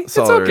the money. It's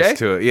okay.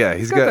 To it. Yeah,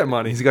 he's got that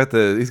money. He's got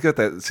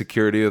that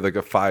security of like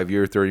a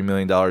 5-year, $30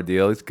 million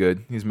deal. He's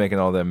good. He's making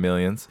all them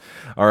millions.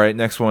 All right,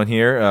 next one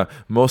here.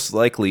 Most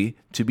likely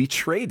to be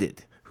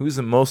traded. Who's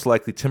the most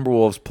likely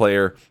Timberwolves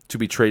player to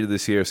be traded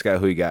this year? Scott,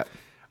 who you got?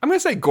 I'm going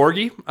to say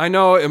Gorgie. I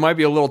know it might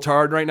be a little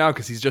tired right now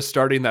because he's just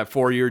starting that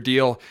 4-year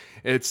deal.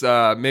 It's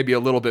maybe a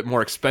little bit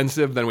more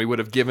expensive than we would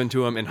have given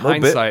to him in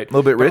hindsight. A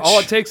little bit rich. But all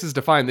it takes is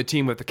to find the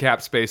team with the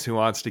cap space who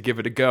wants to give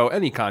it a go.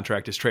 Any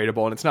contract is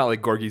tradable, and it's not like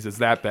Gorgie's is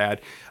that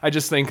bad. I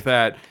just think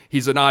that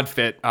he's an odd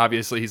fit.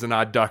 Obviously, he's an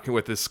odd duck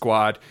with this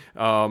squad. He's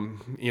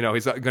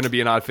going to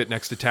be an odd fit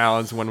next to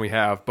Towns when we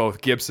have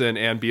both Gibson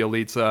and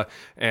Bielitsa.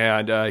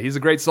 And he's a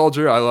great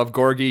soldier. I love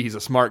Gorgie. He's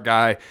a smart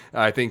guy.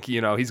 I think,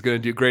 he's going to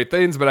do great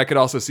things, but I could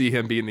also see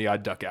him being the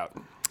odd duck out.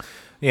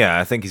 Yeah,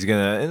 I think he's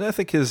gonna, and I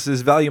think his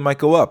value might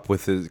go up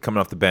with his coming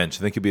off the bench.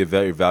 I think he'll be a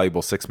very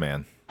valuable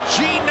 6-man.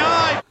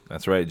 G9.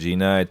 That's right,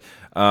 G9.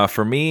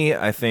 For me,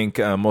 I think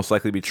most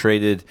likely to be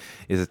traded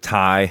is a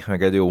tie. I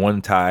got to do a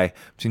one tie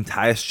between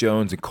Tyus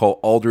Jones and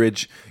Cole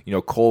Aldridge.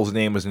 Cole's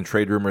name was in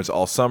trade rumors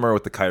all summer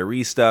with the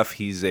Kyrie stuff.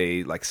 He's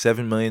a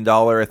 $7 million,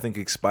 I think,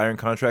 expiring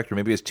contract, or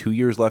maybe he has 2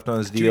 years left on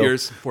his deal. 2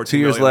 years, 14 2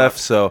 years million left.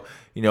 So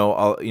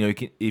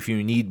if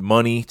you need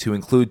money to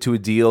include to a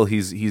deal,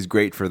 he's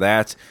great for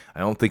that. I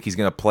don't think he's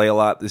going to play a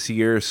lot this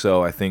year,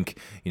 so I think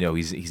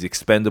he's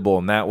expendable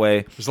in that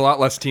way. There's a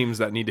lot less teams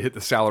that need to hit the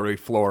salary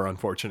floor,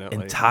 unfortunately.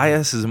 And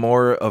Tyus is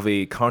more of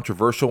a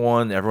controversial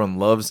one. Everyone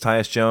loves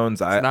Tyus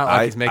Jones. It's not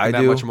like he's making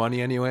that much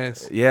money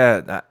anyways.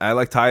 Yeah, I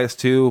like Tyus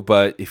too,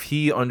 but if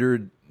he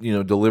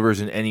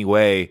delivers in any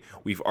way,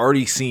 we've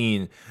already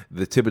seen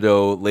the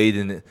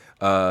Thibodeau-Layden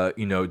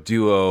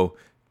duo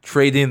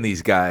trade in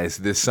these guys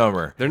this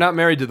summer. They're not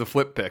married to the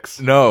Flip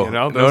picks. No.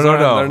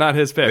 They're not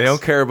his picks. They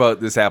don't care about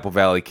this Apple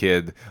Valley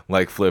kid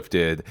like Flip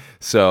did.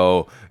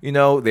 So, they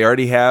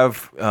already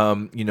have,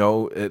 Aaron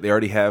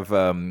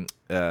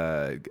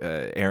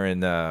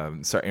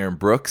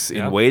Brooks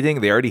in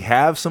waiting. They already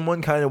have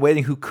someone kind of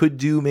waiting who could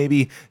do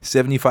maybe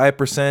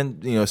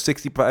 75%,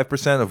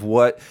 65% of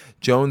what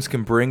Jones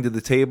can bring to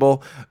the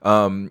table.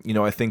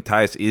 I think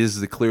Tyus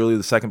is clearly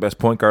the second best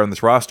point guard on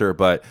this roster,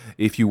 but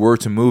if you were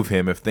to move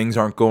him, if things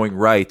aren't going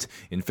right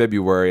in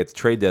February at the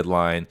trade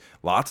deadline,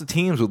 lots of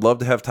teams would love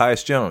to have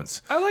Tyus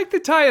Jones. I like the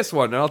Tyus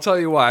one, and I'll tell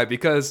you why.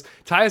 Because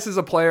Tyus is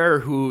a player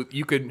who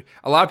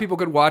a lot of people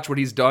could watch what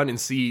he's done and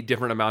see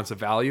different amounts of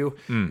value.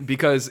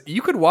 Because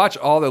you could watch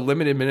all the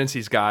limited minutes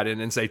he's gotten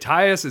and say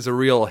Tyus is a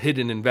real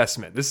hidden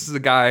investment. This is a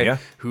guy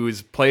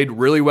who's played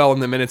really well in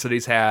the minutes that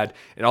he's had,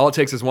 and all it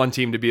takes is one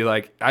team to be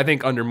like, I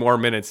think under more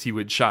minutes he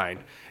would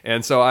shine.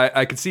 And so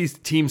I could see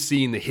teams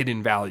seeing the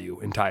hidden value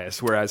in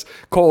Tyus, whereas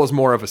Cole is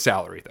more of a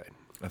salary thing.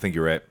 I think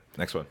you're right.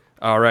 Next one.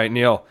 All right,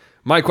 Neil.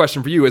 My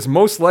question for you is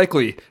most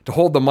likely to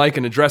hold the mic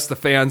and address the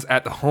fans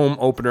at the home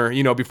opener,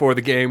 before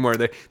the game where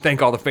they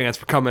thank all the fans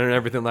for coming and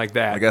everything like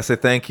that. I gotta say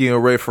thank you,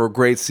 Ray, for a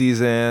great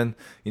season.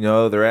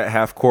 They're at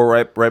half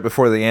court right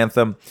before the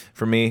anthem.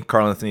 For me,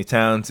 Karl-Anthony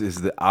Towns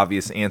is the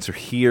obvious answer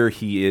here.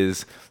 He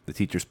is the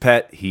teacher's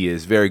pet. He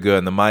is very good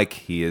on the mic.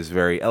 He is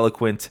very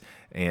eloquent.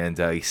 And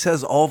he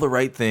says all the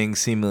right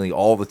things seemingly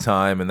all the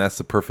time, and that's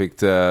the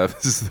perfect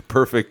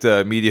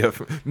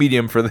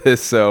medium for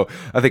this. So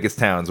I think it's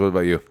Towns. What about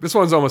you? This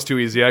one's almost too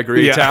easy. I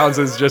agree. Yeah. Towns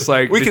is just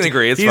like we can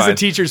agree. It's he's fine. The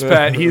teacher's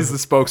pet. He's the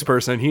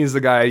spokesperson. He's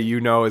the guy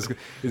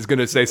is going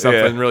to say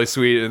something really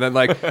sweet. And then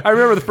I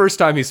remember the first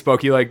time he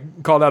spoke, he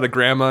called out a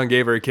grandma and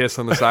gave her a kiss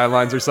on the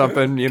sidelines or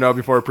something.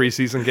 Before a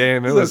preseason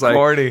game. It was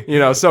corny.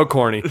 So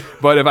corny.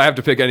 But if I have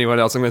to pick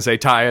anyone else, I'm going to say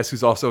Tyus,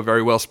 who's also a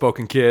very well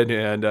spoken kid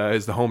and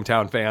is the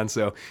hometown fan.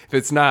 So if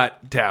it's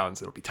not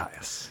Towns, it'll be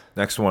Tyus.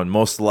 Next one,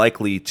 most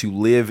likely to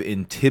live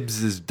in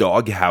Tibbs's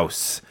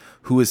doghouse.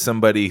 Who is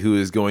somebody who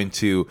is going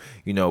to,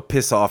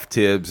 piss off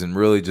Tibbs and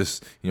really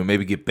just,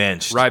 maybe get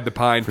benched. Ride the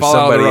pine, fall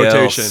out of the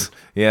rotation. Else.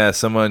 Yeah,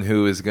 someone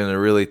who is going to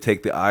really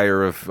take the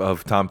ire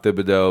of Tom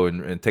Thibodeau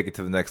and take it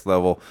to the next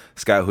level.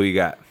 Scott, who you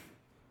got?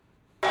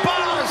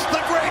 Boz,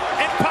 the great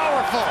and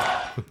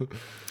powerful.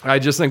 I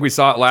just think we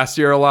saw it last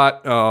year a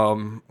lot,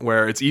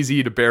 where it's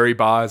easy to bury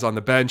Boz on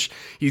the bench.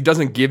 He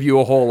doesn't give you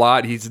a whole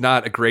lot. He's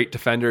not a great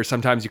defender.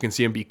 Sometimes you can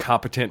see him be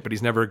competent, but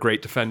he's never a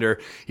great defender.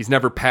 He's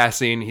never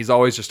passing. He's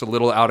always just a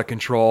little out of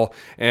control.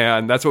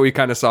 And that's what we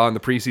kind of saw in the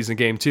preseason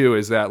game too,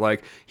 is that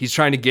like he's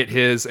trying to get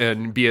his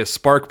and be a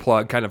spark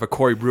plug, kind of a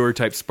Corey Brewer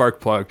type spark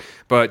plug,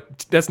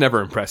 but that's never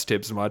impressed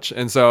Tibbs much.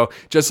 And so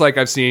just like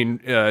I've seen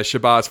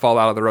Shabazz fall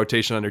out of the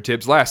rotation under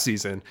Tibbs last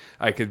season,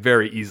 I could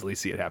very easily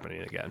see it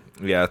happening again.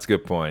 Yeah, that's a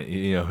good point.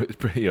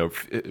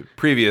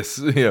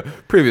 Previously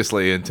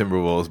in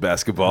Timberwolves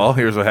basketball,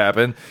 here's what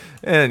happened,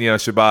 and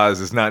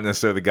Shabazz is not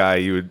necessarily the guy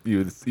you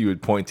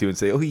would point to and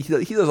say, oh, he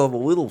does all the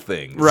little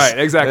things. Right,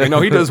 exactly.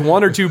 No, he does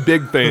one or two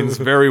big things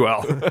very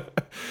well.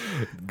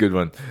 Good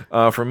one.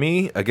 For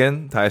me,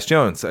 again, Tyus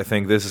Jones. I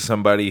think this is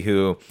somebody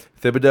who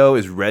Thibodeau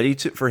is ready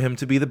for him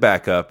to be the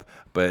backup,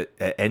 but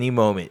at any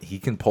moment he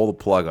can pull the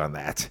plug on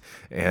that,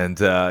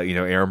 and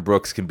Aaron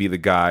Brooks can be the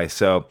guy.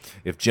 So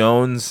if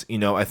Jones,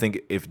 I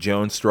think if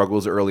Jones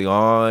struggles early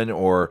on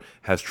or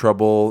has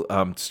trouble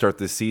to start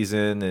this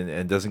season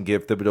and doesn't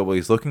give Thibodeau what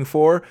he's looking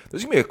for,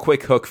 there's gonna be a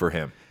quick hook for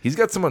him. He's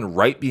got someone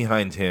right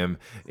behind him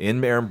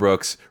in Aaron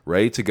Brooks,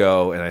 ready to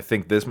go, and I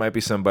think this might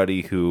be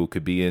somebody who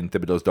could be in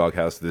Thibodeau's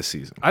doghouse this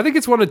season. I think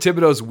it's one of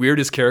Thibodeau's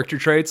weirdest character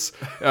traits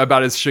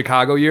about his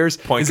Chicago years.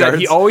 Point is guards? That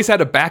he always had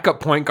a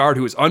backup point guard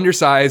who was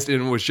undersized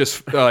and was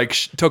just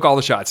took all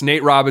the shots.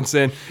 Nate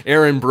Robinson,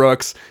 Aaron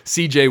Brooks,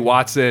 C.J.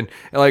 Watson.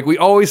 And, we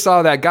always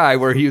saw that guy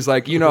where he was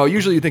like,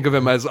 usually you think of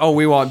him as, oh,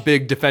 we want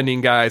big defending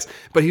guys,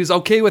 but he was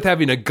okay with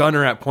having a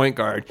gunner at point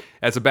guard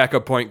as a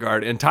backup point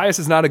guard. And Tyus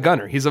is not a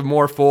gunner. He's a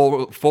more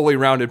fully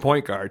rounded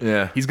point guard.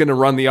 Yeah. He's going to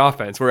run the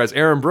offense. Whereas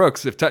Aaron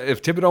Brooks, if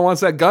Thibodeau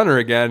wants that gunner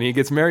again, he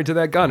gets married to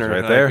that gunner.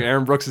 Right there.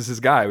 Aaron Brooks is his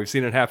guy. We've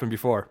seen it happen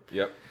before.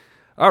 Yep.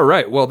 All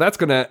right. Well, that's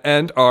going to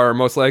end our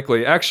most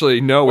likely.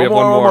 Actually, no, we have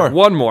One more.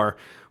 One more.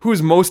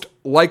 Who's most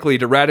likely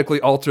to radically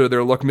alter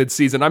their look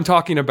mid-season? I'm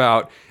talking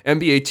about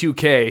NBA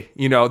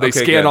 2K. They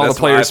scan all the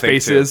players'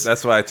 faces.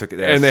 That's why I took it.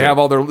 And they have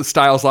all their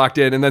styles locked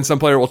in. And then some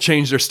player will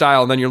change their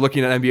style. And then you're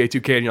looking at NBA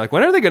 2K and you're like,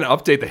 when are they going to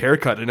update the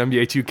haircut in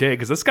NBA 2K?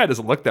 Because this guy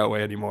doesn't look that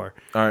way anymore.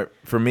 All right.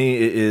 For me,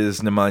 it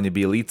is Nemanja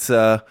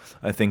Bjelica.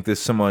 I think this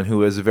is someone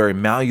who has a very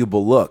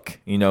malleable look.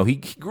 He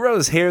grew out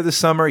his hair this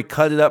summer. He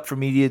cut it up for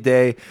media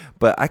day.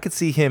 But I could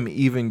see him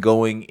even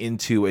going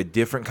into a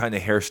different kind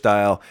of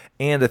hairstyle.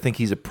 And I think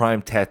he's a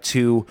prime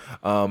tattoo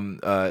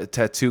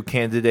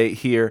candidate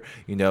here.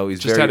 He's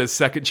just had his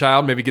second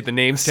child, maybe get the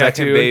names tattooed.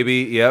 Second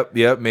baby,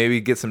 yep. Maybe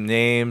get some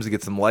names,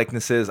 get some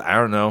likenesses. I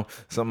don't know,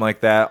 something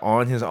like that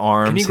on his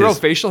arms. Can he grow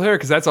facial hair?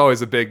 Because that's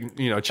always a big,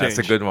 change. That's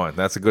a good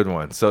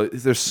one. So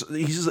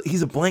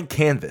he's a blank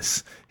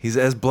canvas. He's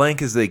as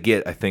blank as they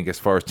get, I think, as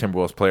far as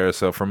Timberwolves players.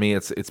 So for me,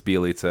 it's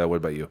Bjelica. What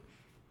about you?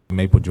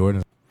 Maple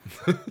Jordan.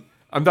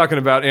 I'm talking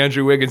about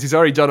Andrew Wiggins. He's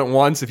already done it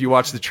once. If you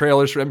watch the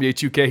trailers for NBA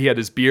 2K, he had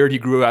his beard. He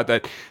grew out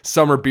that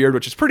summer beard,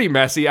 which is pretty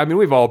messy. I mean,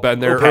 we've all been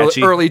there.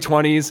 Early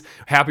 20s,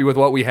 happy with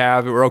what we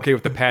have. We're okay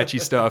with the patchy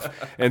stuff.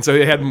 And so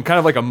he had kind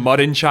of like a mud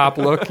and chop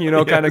look,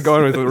 kind of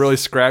going with a really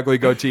scraggly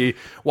goatee.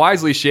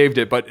 Wisely shaved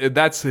it, but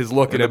that's his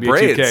look in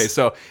NBA 2K.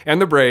 So, and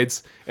the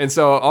braids. And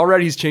so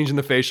already he's changing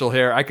the facial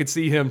hair. I could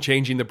see him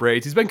changing the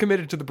braids. He's been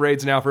committed to the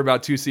braids now for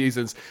about 2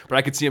 seasons, but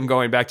I could see him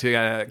going back to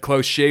a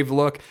close shaved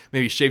look.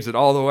 Maybe he shaves it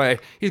all the way.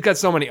 He's got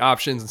so many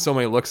options and so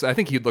many looks. I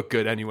think he'd look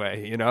good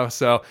anyway,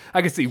 So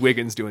I could see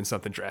Wiggins doing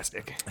something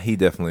drastic. He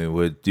definitely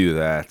would do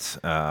that.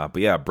 But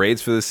yeah,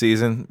 braids for the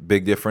season,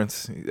 big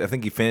difference. I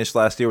think he finished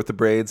last year with the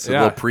braids. A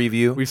little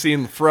preview. We've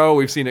seen fro.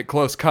 We've seen it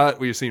close cut.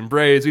 We've seen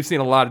braids. We've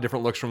seen a lot of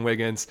different looks from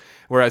Wiggins.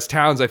 Whereas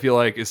Towns, I feel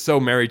like, is so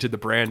married to the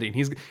branding.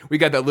 We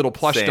got that little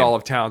plush doll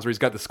of Towns where he's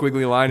got the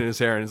squiggly line in his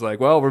hair, and he's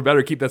like, well, we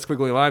better keep that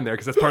squiggly line there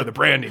because that's part of the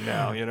branding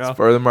now, It's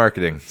part of the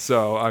marketing.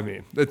 So, I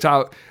mean,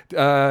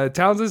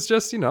 Towns is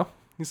just,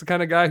 he's the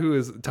kind of guy who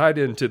is tied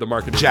into the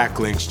marketing. Jack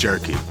Link's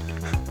jerky.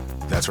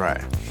 That's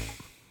right.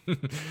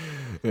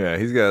 Yeah,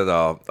 he's got it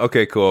all.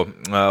 Okay, cool.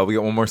 We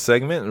got one more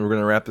segment, and we're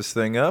going to wrap this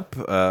thing up.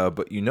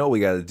 But we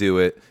got to do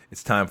it.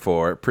 It's time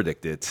for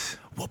Predict It.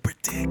 We'll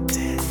predict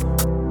it.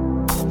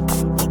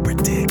 We'll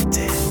predict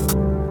it.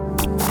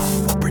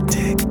 We'll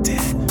predict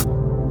it.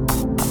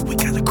 We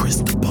got a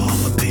crystal ball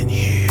up in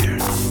here.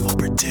 We'll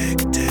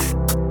predict it.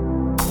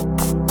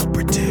 We'll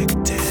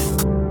predict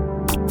it.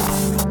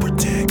 We'll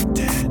predict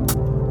it.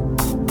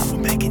 We're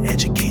making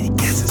educated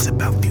guesses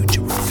about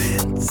future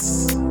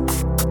events.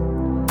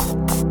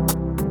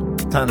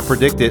 Time to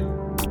predict it.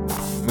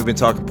 We've been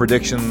talking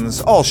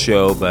predictions all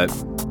show, but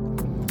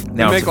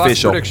now we it's make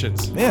official. Lots of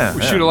predictions. Yeah,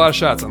 we shoot a lot of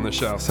shots on this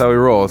show. That's how we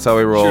roll.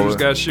 Shooters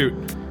gotta shoot.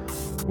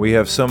 We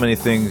have so many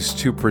things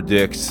to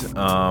predict,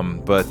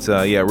 but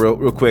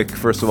real quick.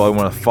 First of all, I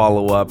want to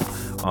follow up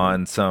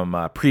on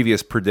some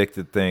previous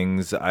predicted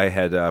things. I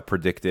had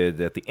predicted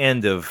at the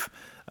end of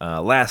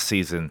last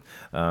season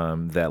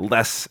that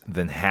less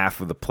than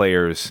half of the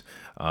players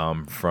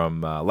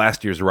from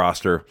last year's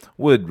roster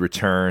would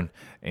return,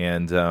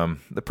 and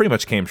that pretty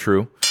much came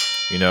true.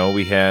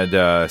 We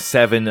had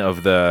 7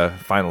 of the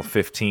final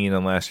 15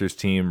 on last year's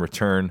team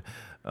return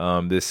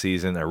this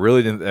season. I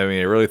really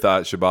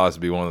thought Shabazz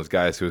would be one of those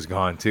guys who was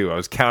gone too. I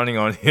was counting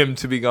on him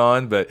to be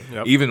gone, but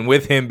even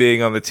with him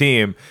being on the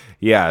team,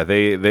 yeah,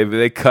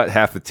 they cut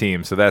half the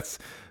team. So that's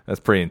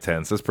pretty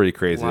intense. That's pretty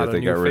crazy that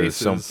they got rid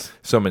of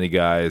so many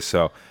guys.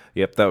 So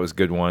yep, that was a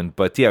good one.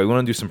 But yeah, we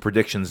want to do some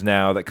predictions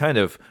now that kind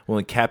of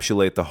will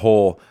encapsulate the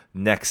whole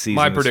next season.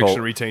 My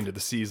prediction retained to the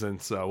season,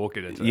 so we'll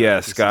get into that. Yeah,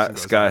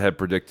 Scott had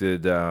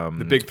predicted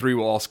the big three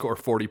will all score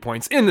 40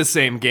 points in the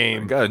same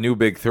game. Got a new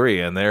big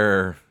three, and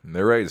they're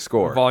ready to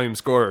score. Volume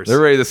scores. They're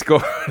ready to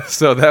score.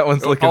 So that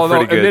one's looking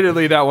pretty good.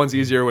 Admittedly, that one's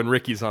easier when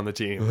Ricky's on the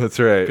team. That's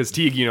right. Because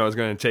Teague, is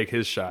going to take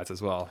his shots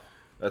as well.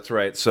 That's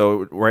right.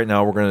 So right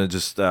now we're going to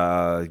just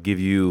give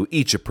you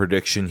each a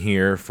prediction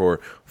here for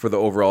the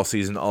overall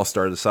season. I'll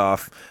start us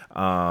off,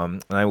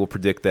 and I will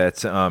predict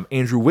that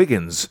Andrew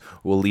Wiggins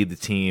will lead the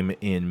team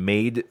in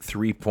made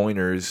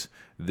three-pointers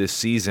this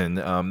season.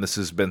 This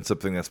has been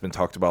something that's been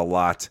talked about a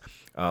lot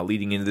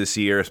leading into this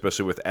year,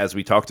 especially with, as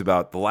we talked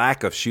about, the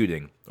lack of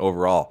shooting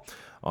overall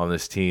on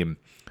this team.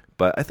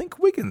 But I think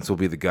Wiggins will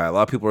be the guy. A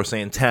lot of people are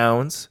saying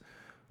Towns.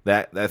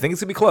 That I think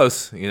it's going to be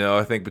close.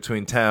 I think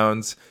between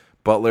Towns,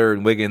 Butler,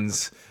 and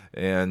Wiggins,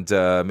 and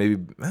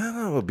maybe, I don't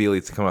know,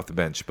 Bealey to come off the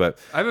bench. But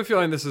I have a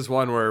feeling this is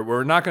one where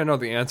we're not going to know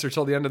the answer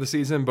till the end of the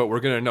season, but we're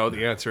going to know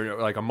the answer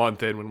like a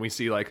month in when we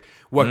see like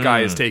what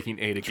guy is taking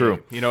 8 a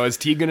game. Is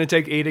Teague going to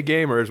take 8 a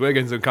game, or is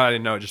Wiggins going to kind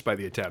of know just by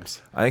the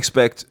attempts? I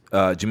expect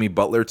Jimmy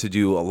Butler to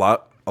do a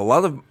lot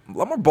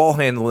more ball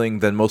handling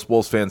than most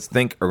Wolves fans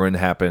think are going to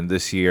happen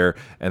this year,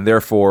 and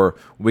therefore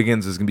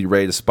Wiggins is going to be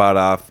ready to spot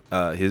off.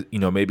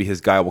 Maybe his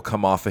guy will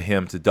come off of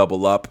him to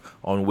double up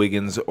on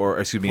Wiggins, or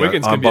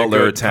Wiggins on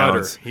Butler or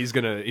Towns. He's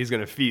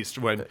gonna feast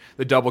when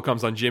the double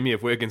comes on Jimmy.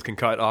 If Wiggins can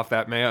cut off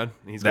that man,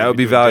 that would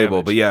be valuable.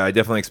 Damage. But yeah, I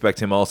definitely expect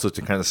him also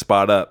to kind of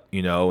spot up,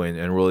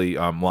 and really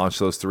launch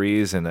those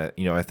threes. And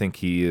I think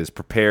he is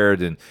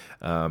prepared, and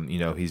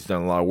he's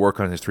done a lot of work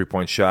on his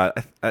 3-point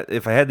shot.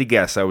 If I had to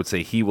guess, I would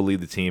say he will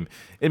lead the team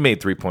in made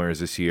 3-pointers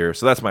this year.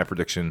 So that's my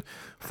prediction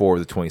for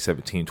the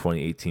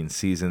 2017-2018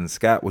 season.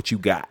 Scott, what you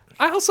got?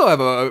 I also have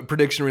a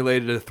prediction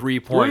related to 3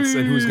 points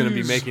and who's going to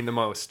be making the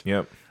most.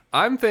 Yep.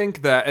 I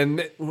think that,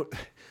 and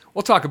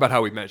we'll talk about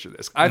how we measure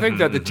this. I think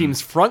that the team's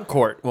front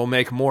court will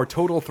make more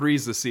total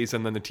threes this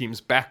season than the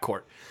team's back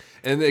court.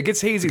 And it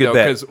gets hazy, though,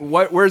 because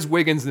where's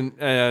Wiggins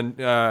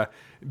and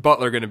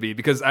Butler going to be?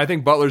 Because I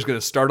think Butler's going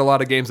to start a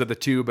lot of games at the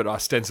 2, but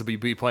ostensibly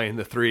be playing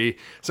the 3.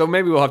 So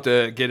maybe we'll have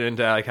to get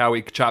into like how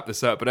we chop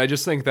this up. But I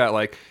just think that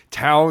like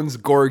Towns,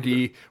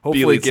 Gorgie,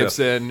 hopefully Bielitsa.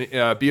 Gibson,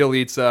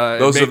 Bielitsa,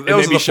 those and are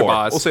maybe the 4.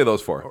 Shabazz. We'll say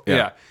those 4.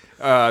 Yeah.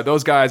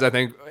 Those guys, I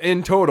think,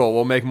 in total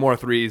will make more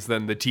threes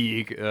than the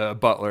Teague,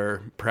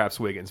 Butler, perhaps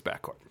Wiggins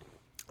backcourt.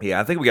 Yeah,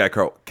 I think we got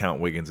to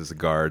count Wiggins as a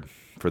guard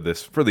for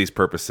these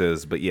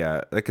purposes, but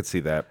yeah, I could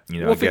see that.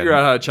 We'll figure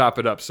out how to chop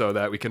it up so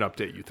that we can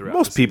update you throughout.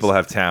 Most people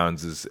have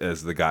Towns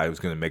as the guy who's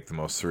going to make the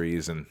most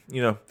threes, and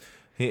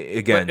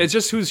again, but it's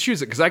just who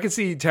shoots it, because I can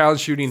see Towns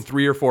shooting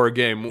 3 or 4 a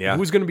game. Yeah.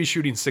 Who's going to be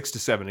shooting 6 to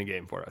 7 a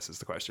game for us is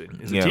the question.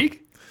 Is it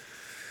Teague?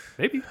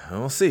 Maybe.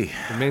 We'll see.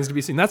 Remains to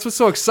be seen. That's what's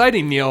so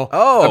exciting, Neil,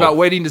 about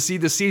waiting to see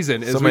the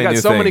season. Is we got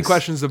so many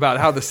questions about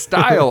how the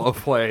style of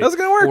play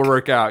will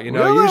work out.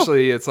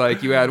 Usually it's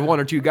like you add 1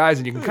 or 2 guys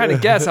and you can kind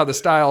of guess how the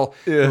style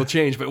will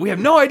change, but we have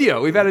no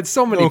idea. We've added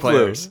so many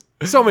players,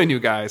 so many new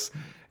guys.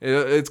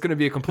 It's going to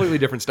be a completely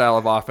different style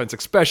of offense,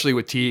 especially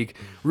with Teague.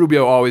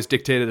 Rubio always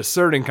dictated a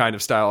certain kind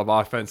of style of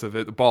offense, of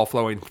it, the ball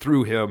flowing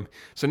through him.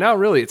 So now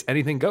really it's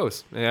anything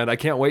goes. And I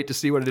can't wait to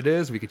see what it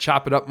is. We could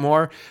chop it up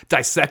more,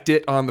 dissect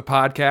it on the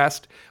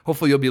podcast.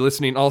 Hopefully you'll be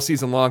listening all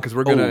season long, because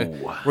we're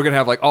gonna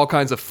have like all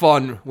kinds of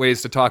fun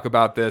ways to talk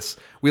about this.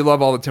 We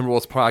love all the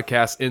Timberwolves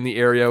podcasts in the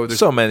area. There's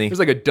so many. There's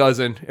like a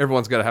dozen.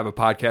 Everyone's got to have a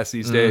podcast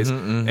these days.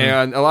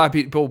 And a lot of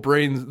people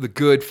bring the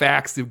good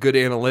facts, the good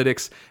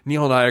analytics.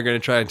 Neil and I are going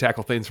to try and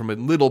tackle things from a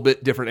little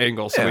bit different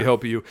angle. So we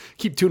hope you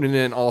keep tuning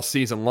in all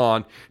season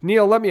long.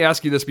 Neil, let me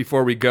ask you this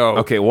before we go.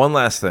 Okay, one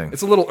last thing.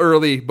 It's a little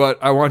early, but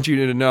I want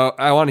you to know,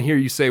 I want to hear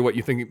you say what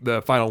you think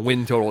the final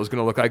win total is going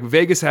to look like.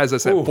 Vegas has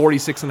us at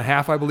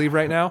 46.5, I believe,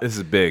 right now. This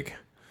is big.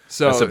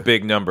 So that's a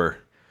big number.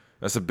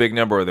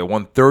 They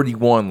won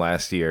 31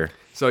 last year.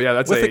 So yeah,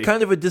 that's a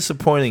kind of a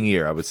disappointing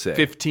year, I would say.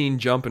 15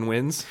 jump in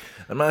wins.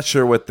 I'm not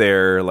sure what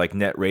their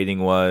net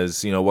rating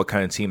was, what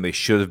kind of team they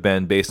should have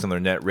been based on their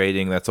net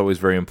rating. That's always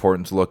very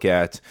important to look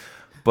at.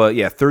 But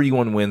yeah,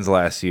 31 wins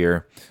last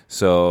year.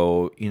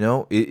 So,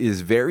 it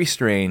is very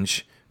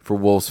strange for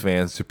Wolves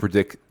fans to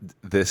predict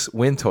this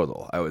win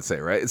total, I would say,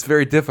 right? It's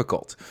very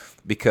difficult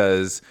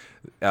because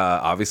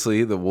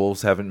obviously the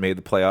Wolves haven't made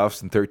the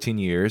playoffs in 13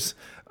 years.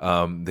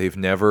 They've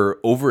never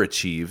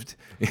overachieved.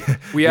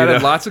 We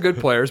added lots of good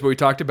players, but we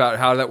talked about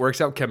how that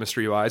works out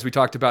chemistry-wise. We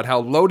talked about how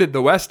loaded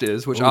the West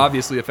is, which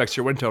obviously affects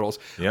your win totals.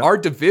 Yep. Our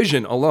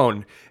division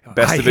alone.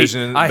 Best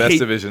division.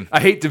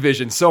 I hate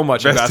division so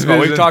much in basketball.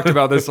 We've talked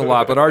about this a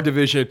lot, but our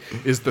division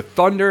is the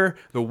Thunder,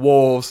 the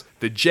Wolves,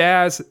 the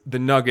Jazz, the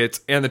Nuggets,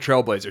 and the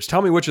Trailblazers.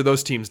 Tell me which of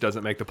those teams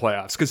doesn't make the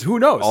playoffs, because who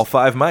knows? All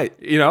 5 might.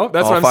 That's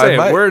what I'm saying.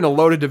 Might. We're in a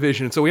loaded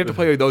division, so we have to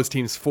play those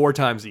teams 4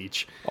 times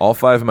each. All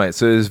 5 might.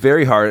 So it is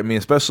very hard. I mean,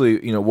 especially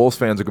Wolves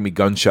fans are going to be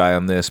gun shy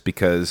on this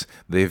because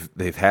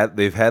they've had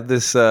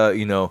this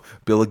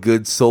bill of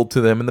goods sold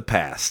to them in the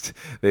past.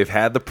 They've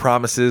had the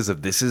promises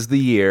of this is the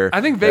year.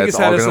 I think Vegas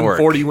had us in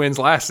 40 wins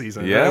last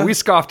season. Yeah, we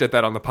scoffed at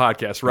that on the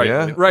podcast,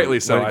 rightly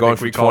so. I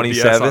think we called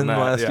 27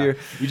 last year.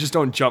 You just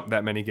don't jump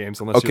that many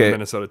games unless you're the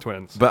Minnesota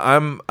Twins. But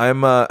I'm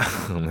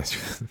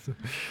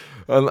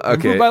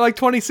okay. By like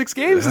 26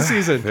 games this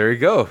season. There you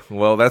go.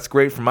 Well, that's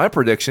great for my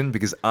prediction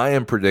because I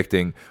am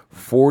predicting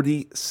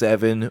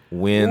 47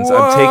 wins. Whoa!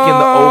 I'm taking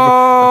the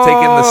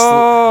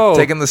over. I'm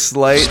taking the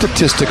slight.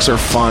 Statistics are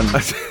fun.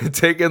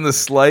 Taking the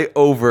slight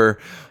over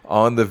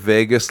on the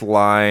Vegas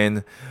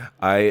line.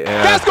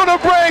 That's gonna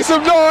bring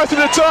some noise to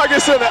the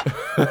Target Center.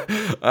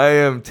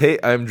 I'm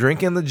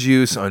drinking the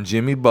juice on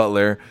Jimmy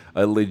Butler,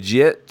 a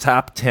legit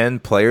top 10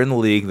 player in the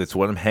league. That's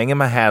what I'm hanging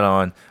my hat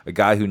on. A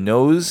guy who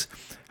knows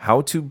how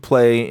to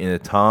play in a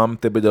Tom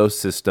Thibodeau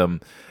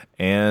system.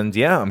 And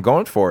yeah, I'm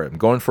going for it. I'm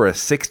going for a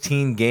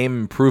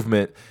 16-game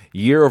improvement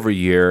year over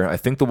year. I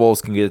think the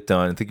Wolves can get it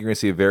done. I think you're going to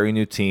see a very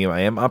new team.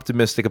 I am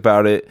optimistic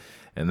about it,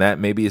 and that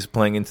maybe is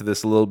playing into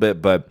this a little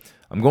bit, but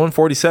I'm going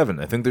 47.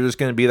 I think they're just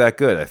going to be that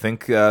good. I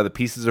think the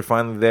pieces are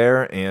finally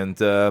there,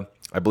 and I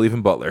believe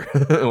in Butler.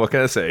 What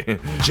can I say?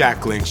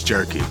 Jack Link's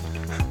jerky.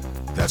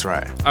 That's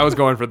right. I was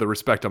going for the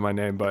respect on my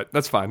name, but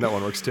that's fine. That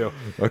one works too.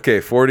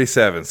 Okay,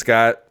 47.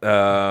 Scott,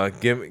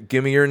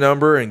 give me your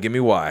number and give me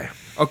why.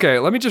 Okay,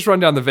 let me just run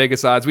down the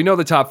Vegas odds. We know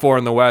the top 4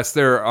 in the West.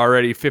 They're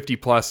already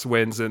 50-plus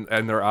wins and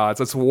their odds.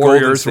 That's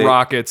Warriors,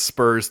 Rockets,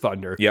 Spurs,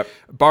 Thunder. Yep.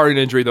 Barring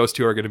injury, those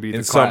 2 are going to be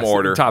in some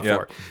order. Top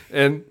 4.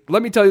 And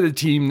let me tell you the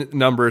team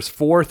numbers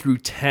 4 through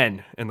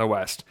 10 in the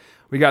West.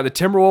 We got the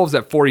Timberwolves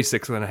at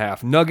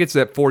 46.5, Nuggets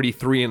at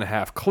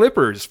 43.5,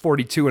 Clippers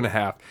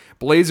 42.5,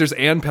 Blazers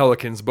and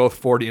Pelicans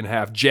both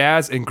 40.5,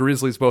 Jazz and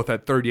Grizzlies both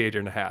at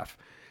 38.5.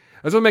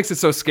 That's what makes it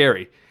so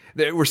scary.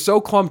 We're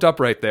so clumped up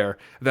right there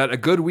that a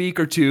good week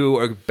or two,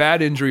 a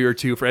bad injury or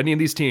two for any of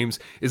these teams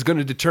is going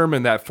to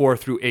determine that 4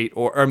 through 8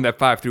 or that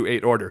 5 through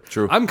 8 order.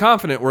 True. I'm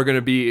confident we're going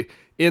to be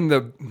in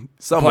the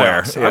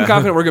somewhere. Playoffs. Yeah. I'm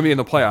confident we're going to be in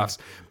the playoffs.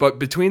 But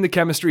between the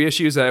chemistry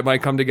issues that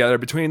might come together,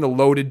 between the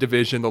loaded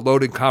division, the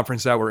loaded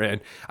conference that we're in,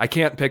 I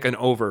can't pick an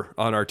over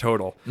on our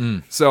total.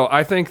 So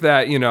I think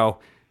that,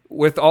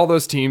 with all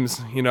those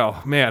teams,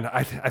 man,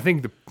 I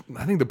think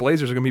the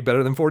Blazers are going to be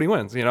better than 40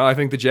 wins. I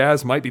think the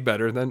Jazz might be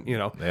better than,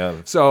 Yeah.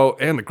 So,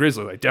 and the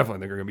Grizzlies, I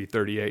definitely think are going to be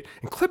 38.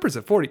 And Clippers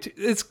at 42.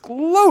 It's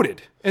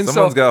loaded. And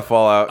someone's got to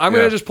fall out. I'm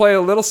going to just play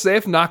a little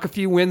safe, knock a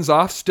few wins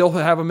off, still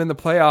have them in the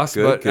playoffs,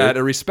 but at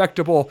a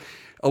respectable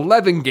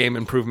 11-game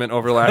improvement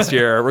over last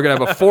year. We're going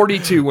to have a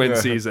 42-win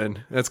season.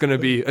 That's going to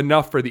be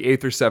enough for the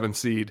 8th or 7th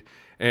seed.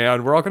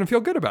 And we're all going to feel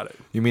good about it.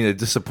 You mean a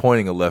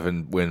disappointing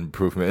 11-win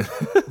improvement?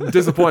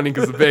 Disappointing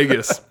because of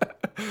Vegas.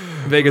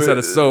 Vegas had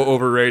us so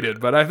overrated.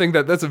 But I think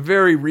that's a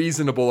very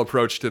reasonable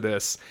approach to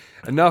this.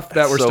 Enough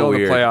that we're still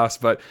in the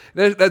playoffs, but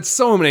that's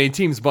so many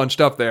teams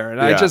bunched up there.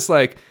 And I just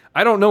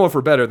I don't know if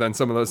we're better than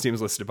some of those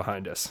teams listed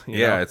behind us. You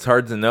know? It's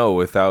hard to know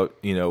without,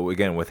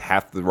 again, with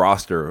half the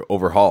roster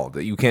overhauled.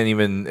 You can't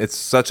even, it's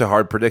such a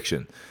hard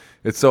prediction.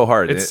 It's so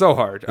hard. It's so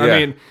hard. Yeah. I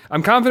mean,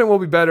 I'm confident we'll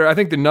be better. I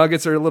think the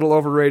Nuggets are a little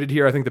overrated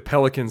here. I think the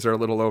Pelicans are a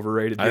little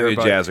overrated here. I think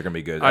the Jazz are going to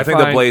be good. I think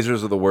the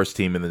Blazers are the worst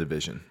team in the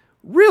division.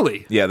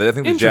 Really? Yeah, I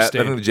think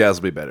the Jazz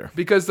will be better.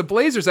 Because the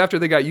Blazers, after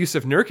they got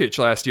Yusuf Nurkic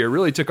last year,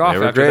 really took off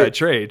after that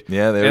trade.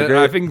 Yeah, they were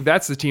great. I think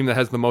that's the team that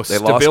has the most they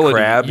stability lost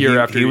Crabbe. year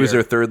after year. He was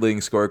their third leading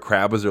scorer.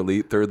 Crabbe was their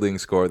third leading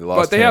scorer. They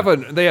lost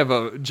but they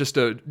have just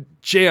a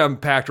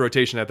jam-packed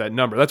rotation at that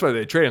number. That's why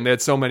they traded him. They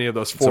had so many of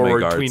those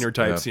forward tweener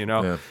types,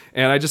 Yeah.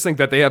 And I just think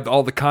that they have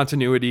all the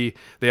continuity.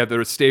 They have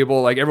their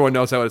stable. Like, everyone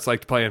knows how it's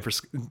like to play in for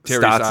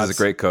Terry Stotts. Is a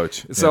great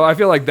coach. So I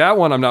feel like that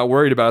one I'm not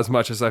worried about as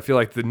much as I feel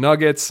like the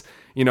Nuggets.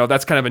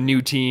 That's kind of a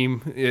new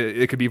team.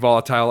 It could be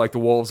volatile like the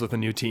Wolves with a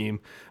new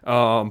team.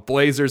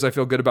 Blazers, I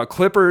feel good about.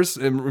 Clippers,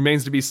 it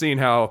remains to be seen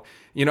how,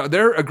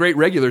 they're a great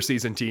regular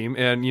season team.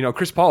 And,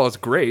 Chris Paul is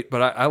great,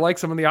 but I like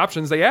some of the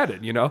options they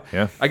added,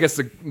 Yeah. I guess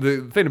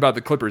the thing about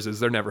the Clippers is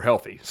they're never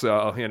healthy.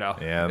 So,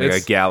 Yeah, they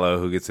got Gallo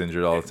who gets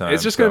injured all the time.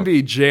 It's just going to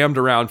be jammed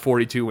around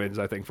 42 wins,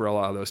 I think, for a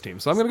lot of those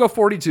teams. So I'm going to go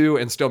 42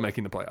 and still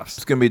making the playoffs.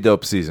 It's going to be a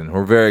dope season.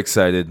 We're very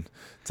excited.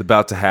 It's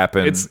about to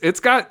happen. It's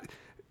got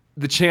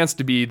the chance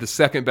to be the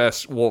second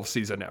best Wolves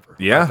season ever.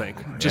 Yeah, I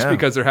think just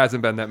because there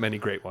hasn't been that many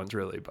great ones,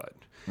 really. But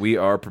we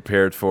are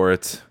prepared for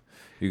it,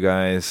 you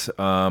guys.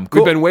 Cool.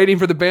 We've been waiting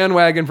for the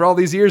bandwagon for all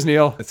these years,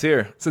 Neil. It's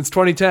here since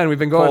 2010. We've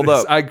been going.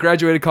 I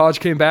graduated college,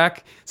 came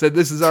back, said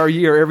this is our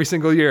year every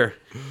single year.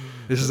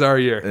 This is our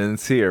year, and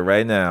it's here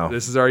right now.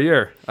 This is our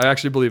year. I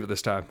actually believe it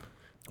this time.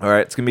 All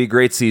right, it's gonna be a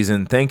great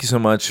season. Thank you so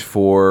much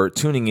for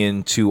tuning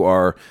in to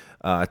our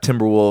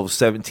Timberwolves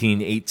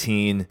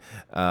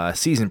 17-18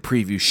 season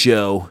preview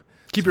show.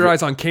 Keep your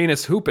eyes on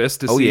Canis Hoopus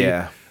to see.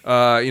 Yeah.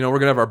 We're going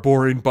to have our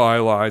boring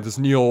bylines. It's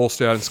Neil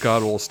Olstad and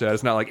Scott Olstad.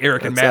 It's not like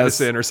Eric and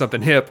Madison or something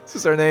hip. This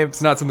is our name.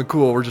 It's not something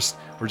cool. We're just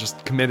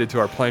committed to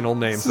our plain old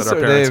names that our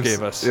parents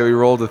gave us. Yeah, we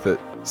rolled with it.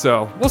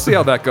 So we'll see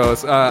how that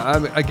goes.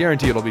 I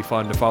guarantee it'll be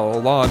fun to follow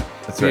along.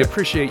 That's we right.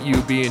 appreciate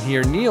you being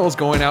here. Neil's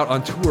going out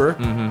on tour,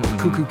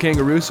 Cuckoo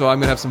Kangaroo, so I'm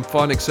going to have some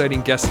fun,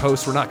 exciting guest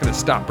hosts. We're not going to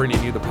stop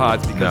bringing you the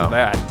pods because of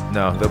that.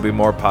 No, there'll be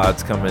more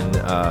pods coming.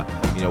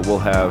 We'll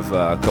have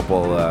a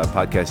couple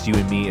podcasts, you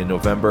and me in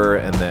November,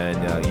 and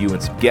then you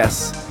and some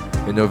guests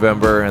in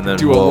November, and then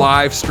Do a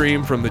live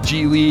stream from the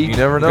G League. You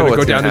never know We're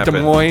what's gonna go down gonna to Des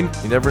happen.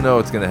 Moines. You never know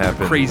what's going to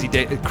happen.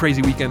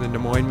 Crazy weekend in Des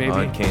Moines, maybe.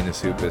 On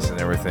Canis Hoopus and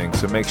everything.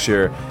 So make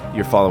sure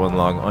you're following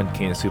along on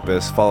Canis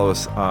Hoopus. Follow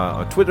us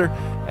on Twitter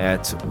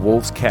at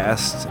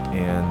Wolvescast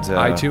and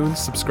iTunes,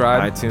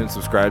 subscribe.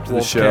 Subscribe to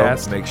the show.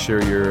 Wolvescast. Make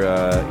sure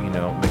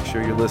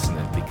you're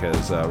listening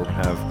because we're gonna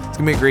have it's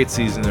gonna be a great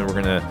season, and we're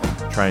gonna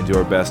try and do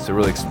our best to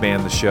really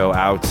expand the show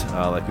out,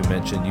 like we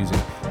mentioned, using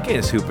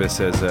Canis Hoopus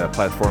as a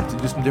platform to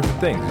do some different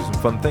things, do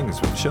some fun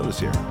things with the show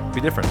this year.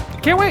 Be different.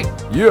 Can't wait.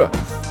 Yeah,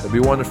 it'd be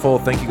wonderful.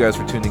 Thank you guys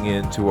for tuning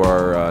in to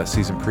our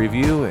season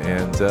preview,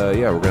 and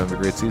we're gonna have a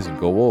great season.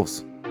 Go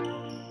Wolves!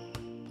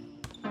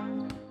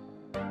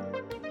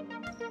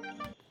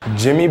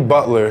 Jimmy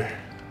Butler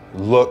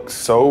looked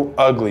so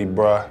ugly,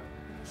 bruh.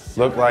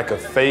 Looked like a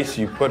face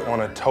you put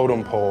on a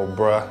totem pole,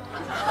 bruh.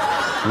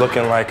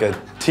 Looking like a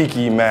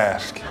tiki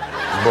mask,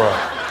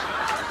 bruh.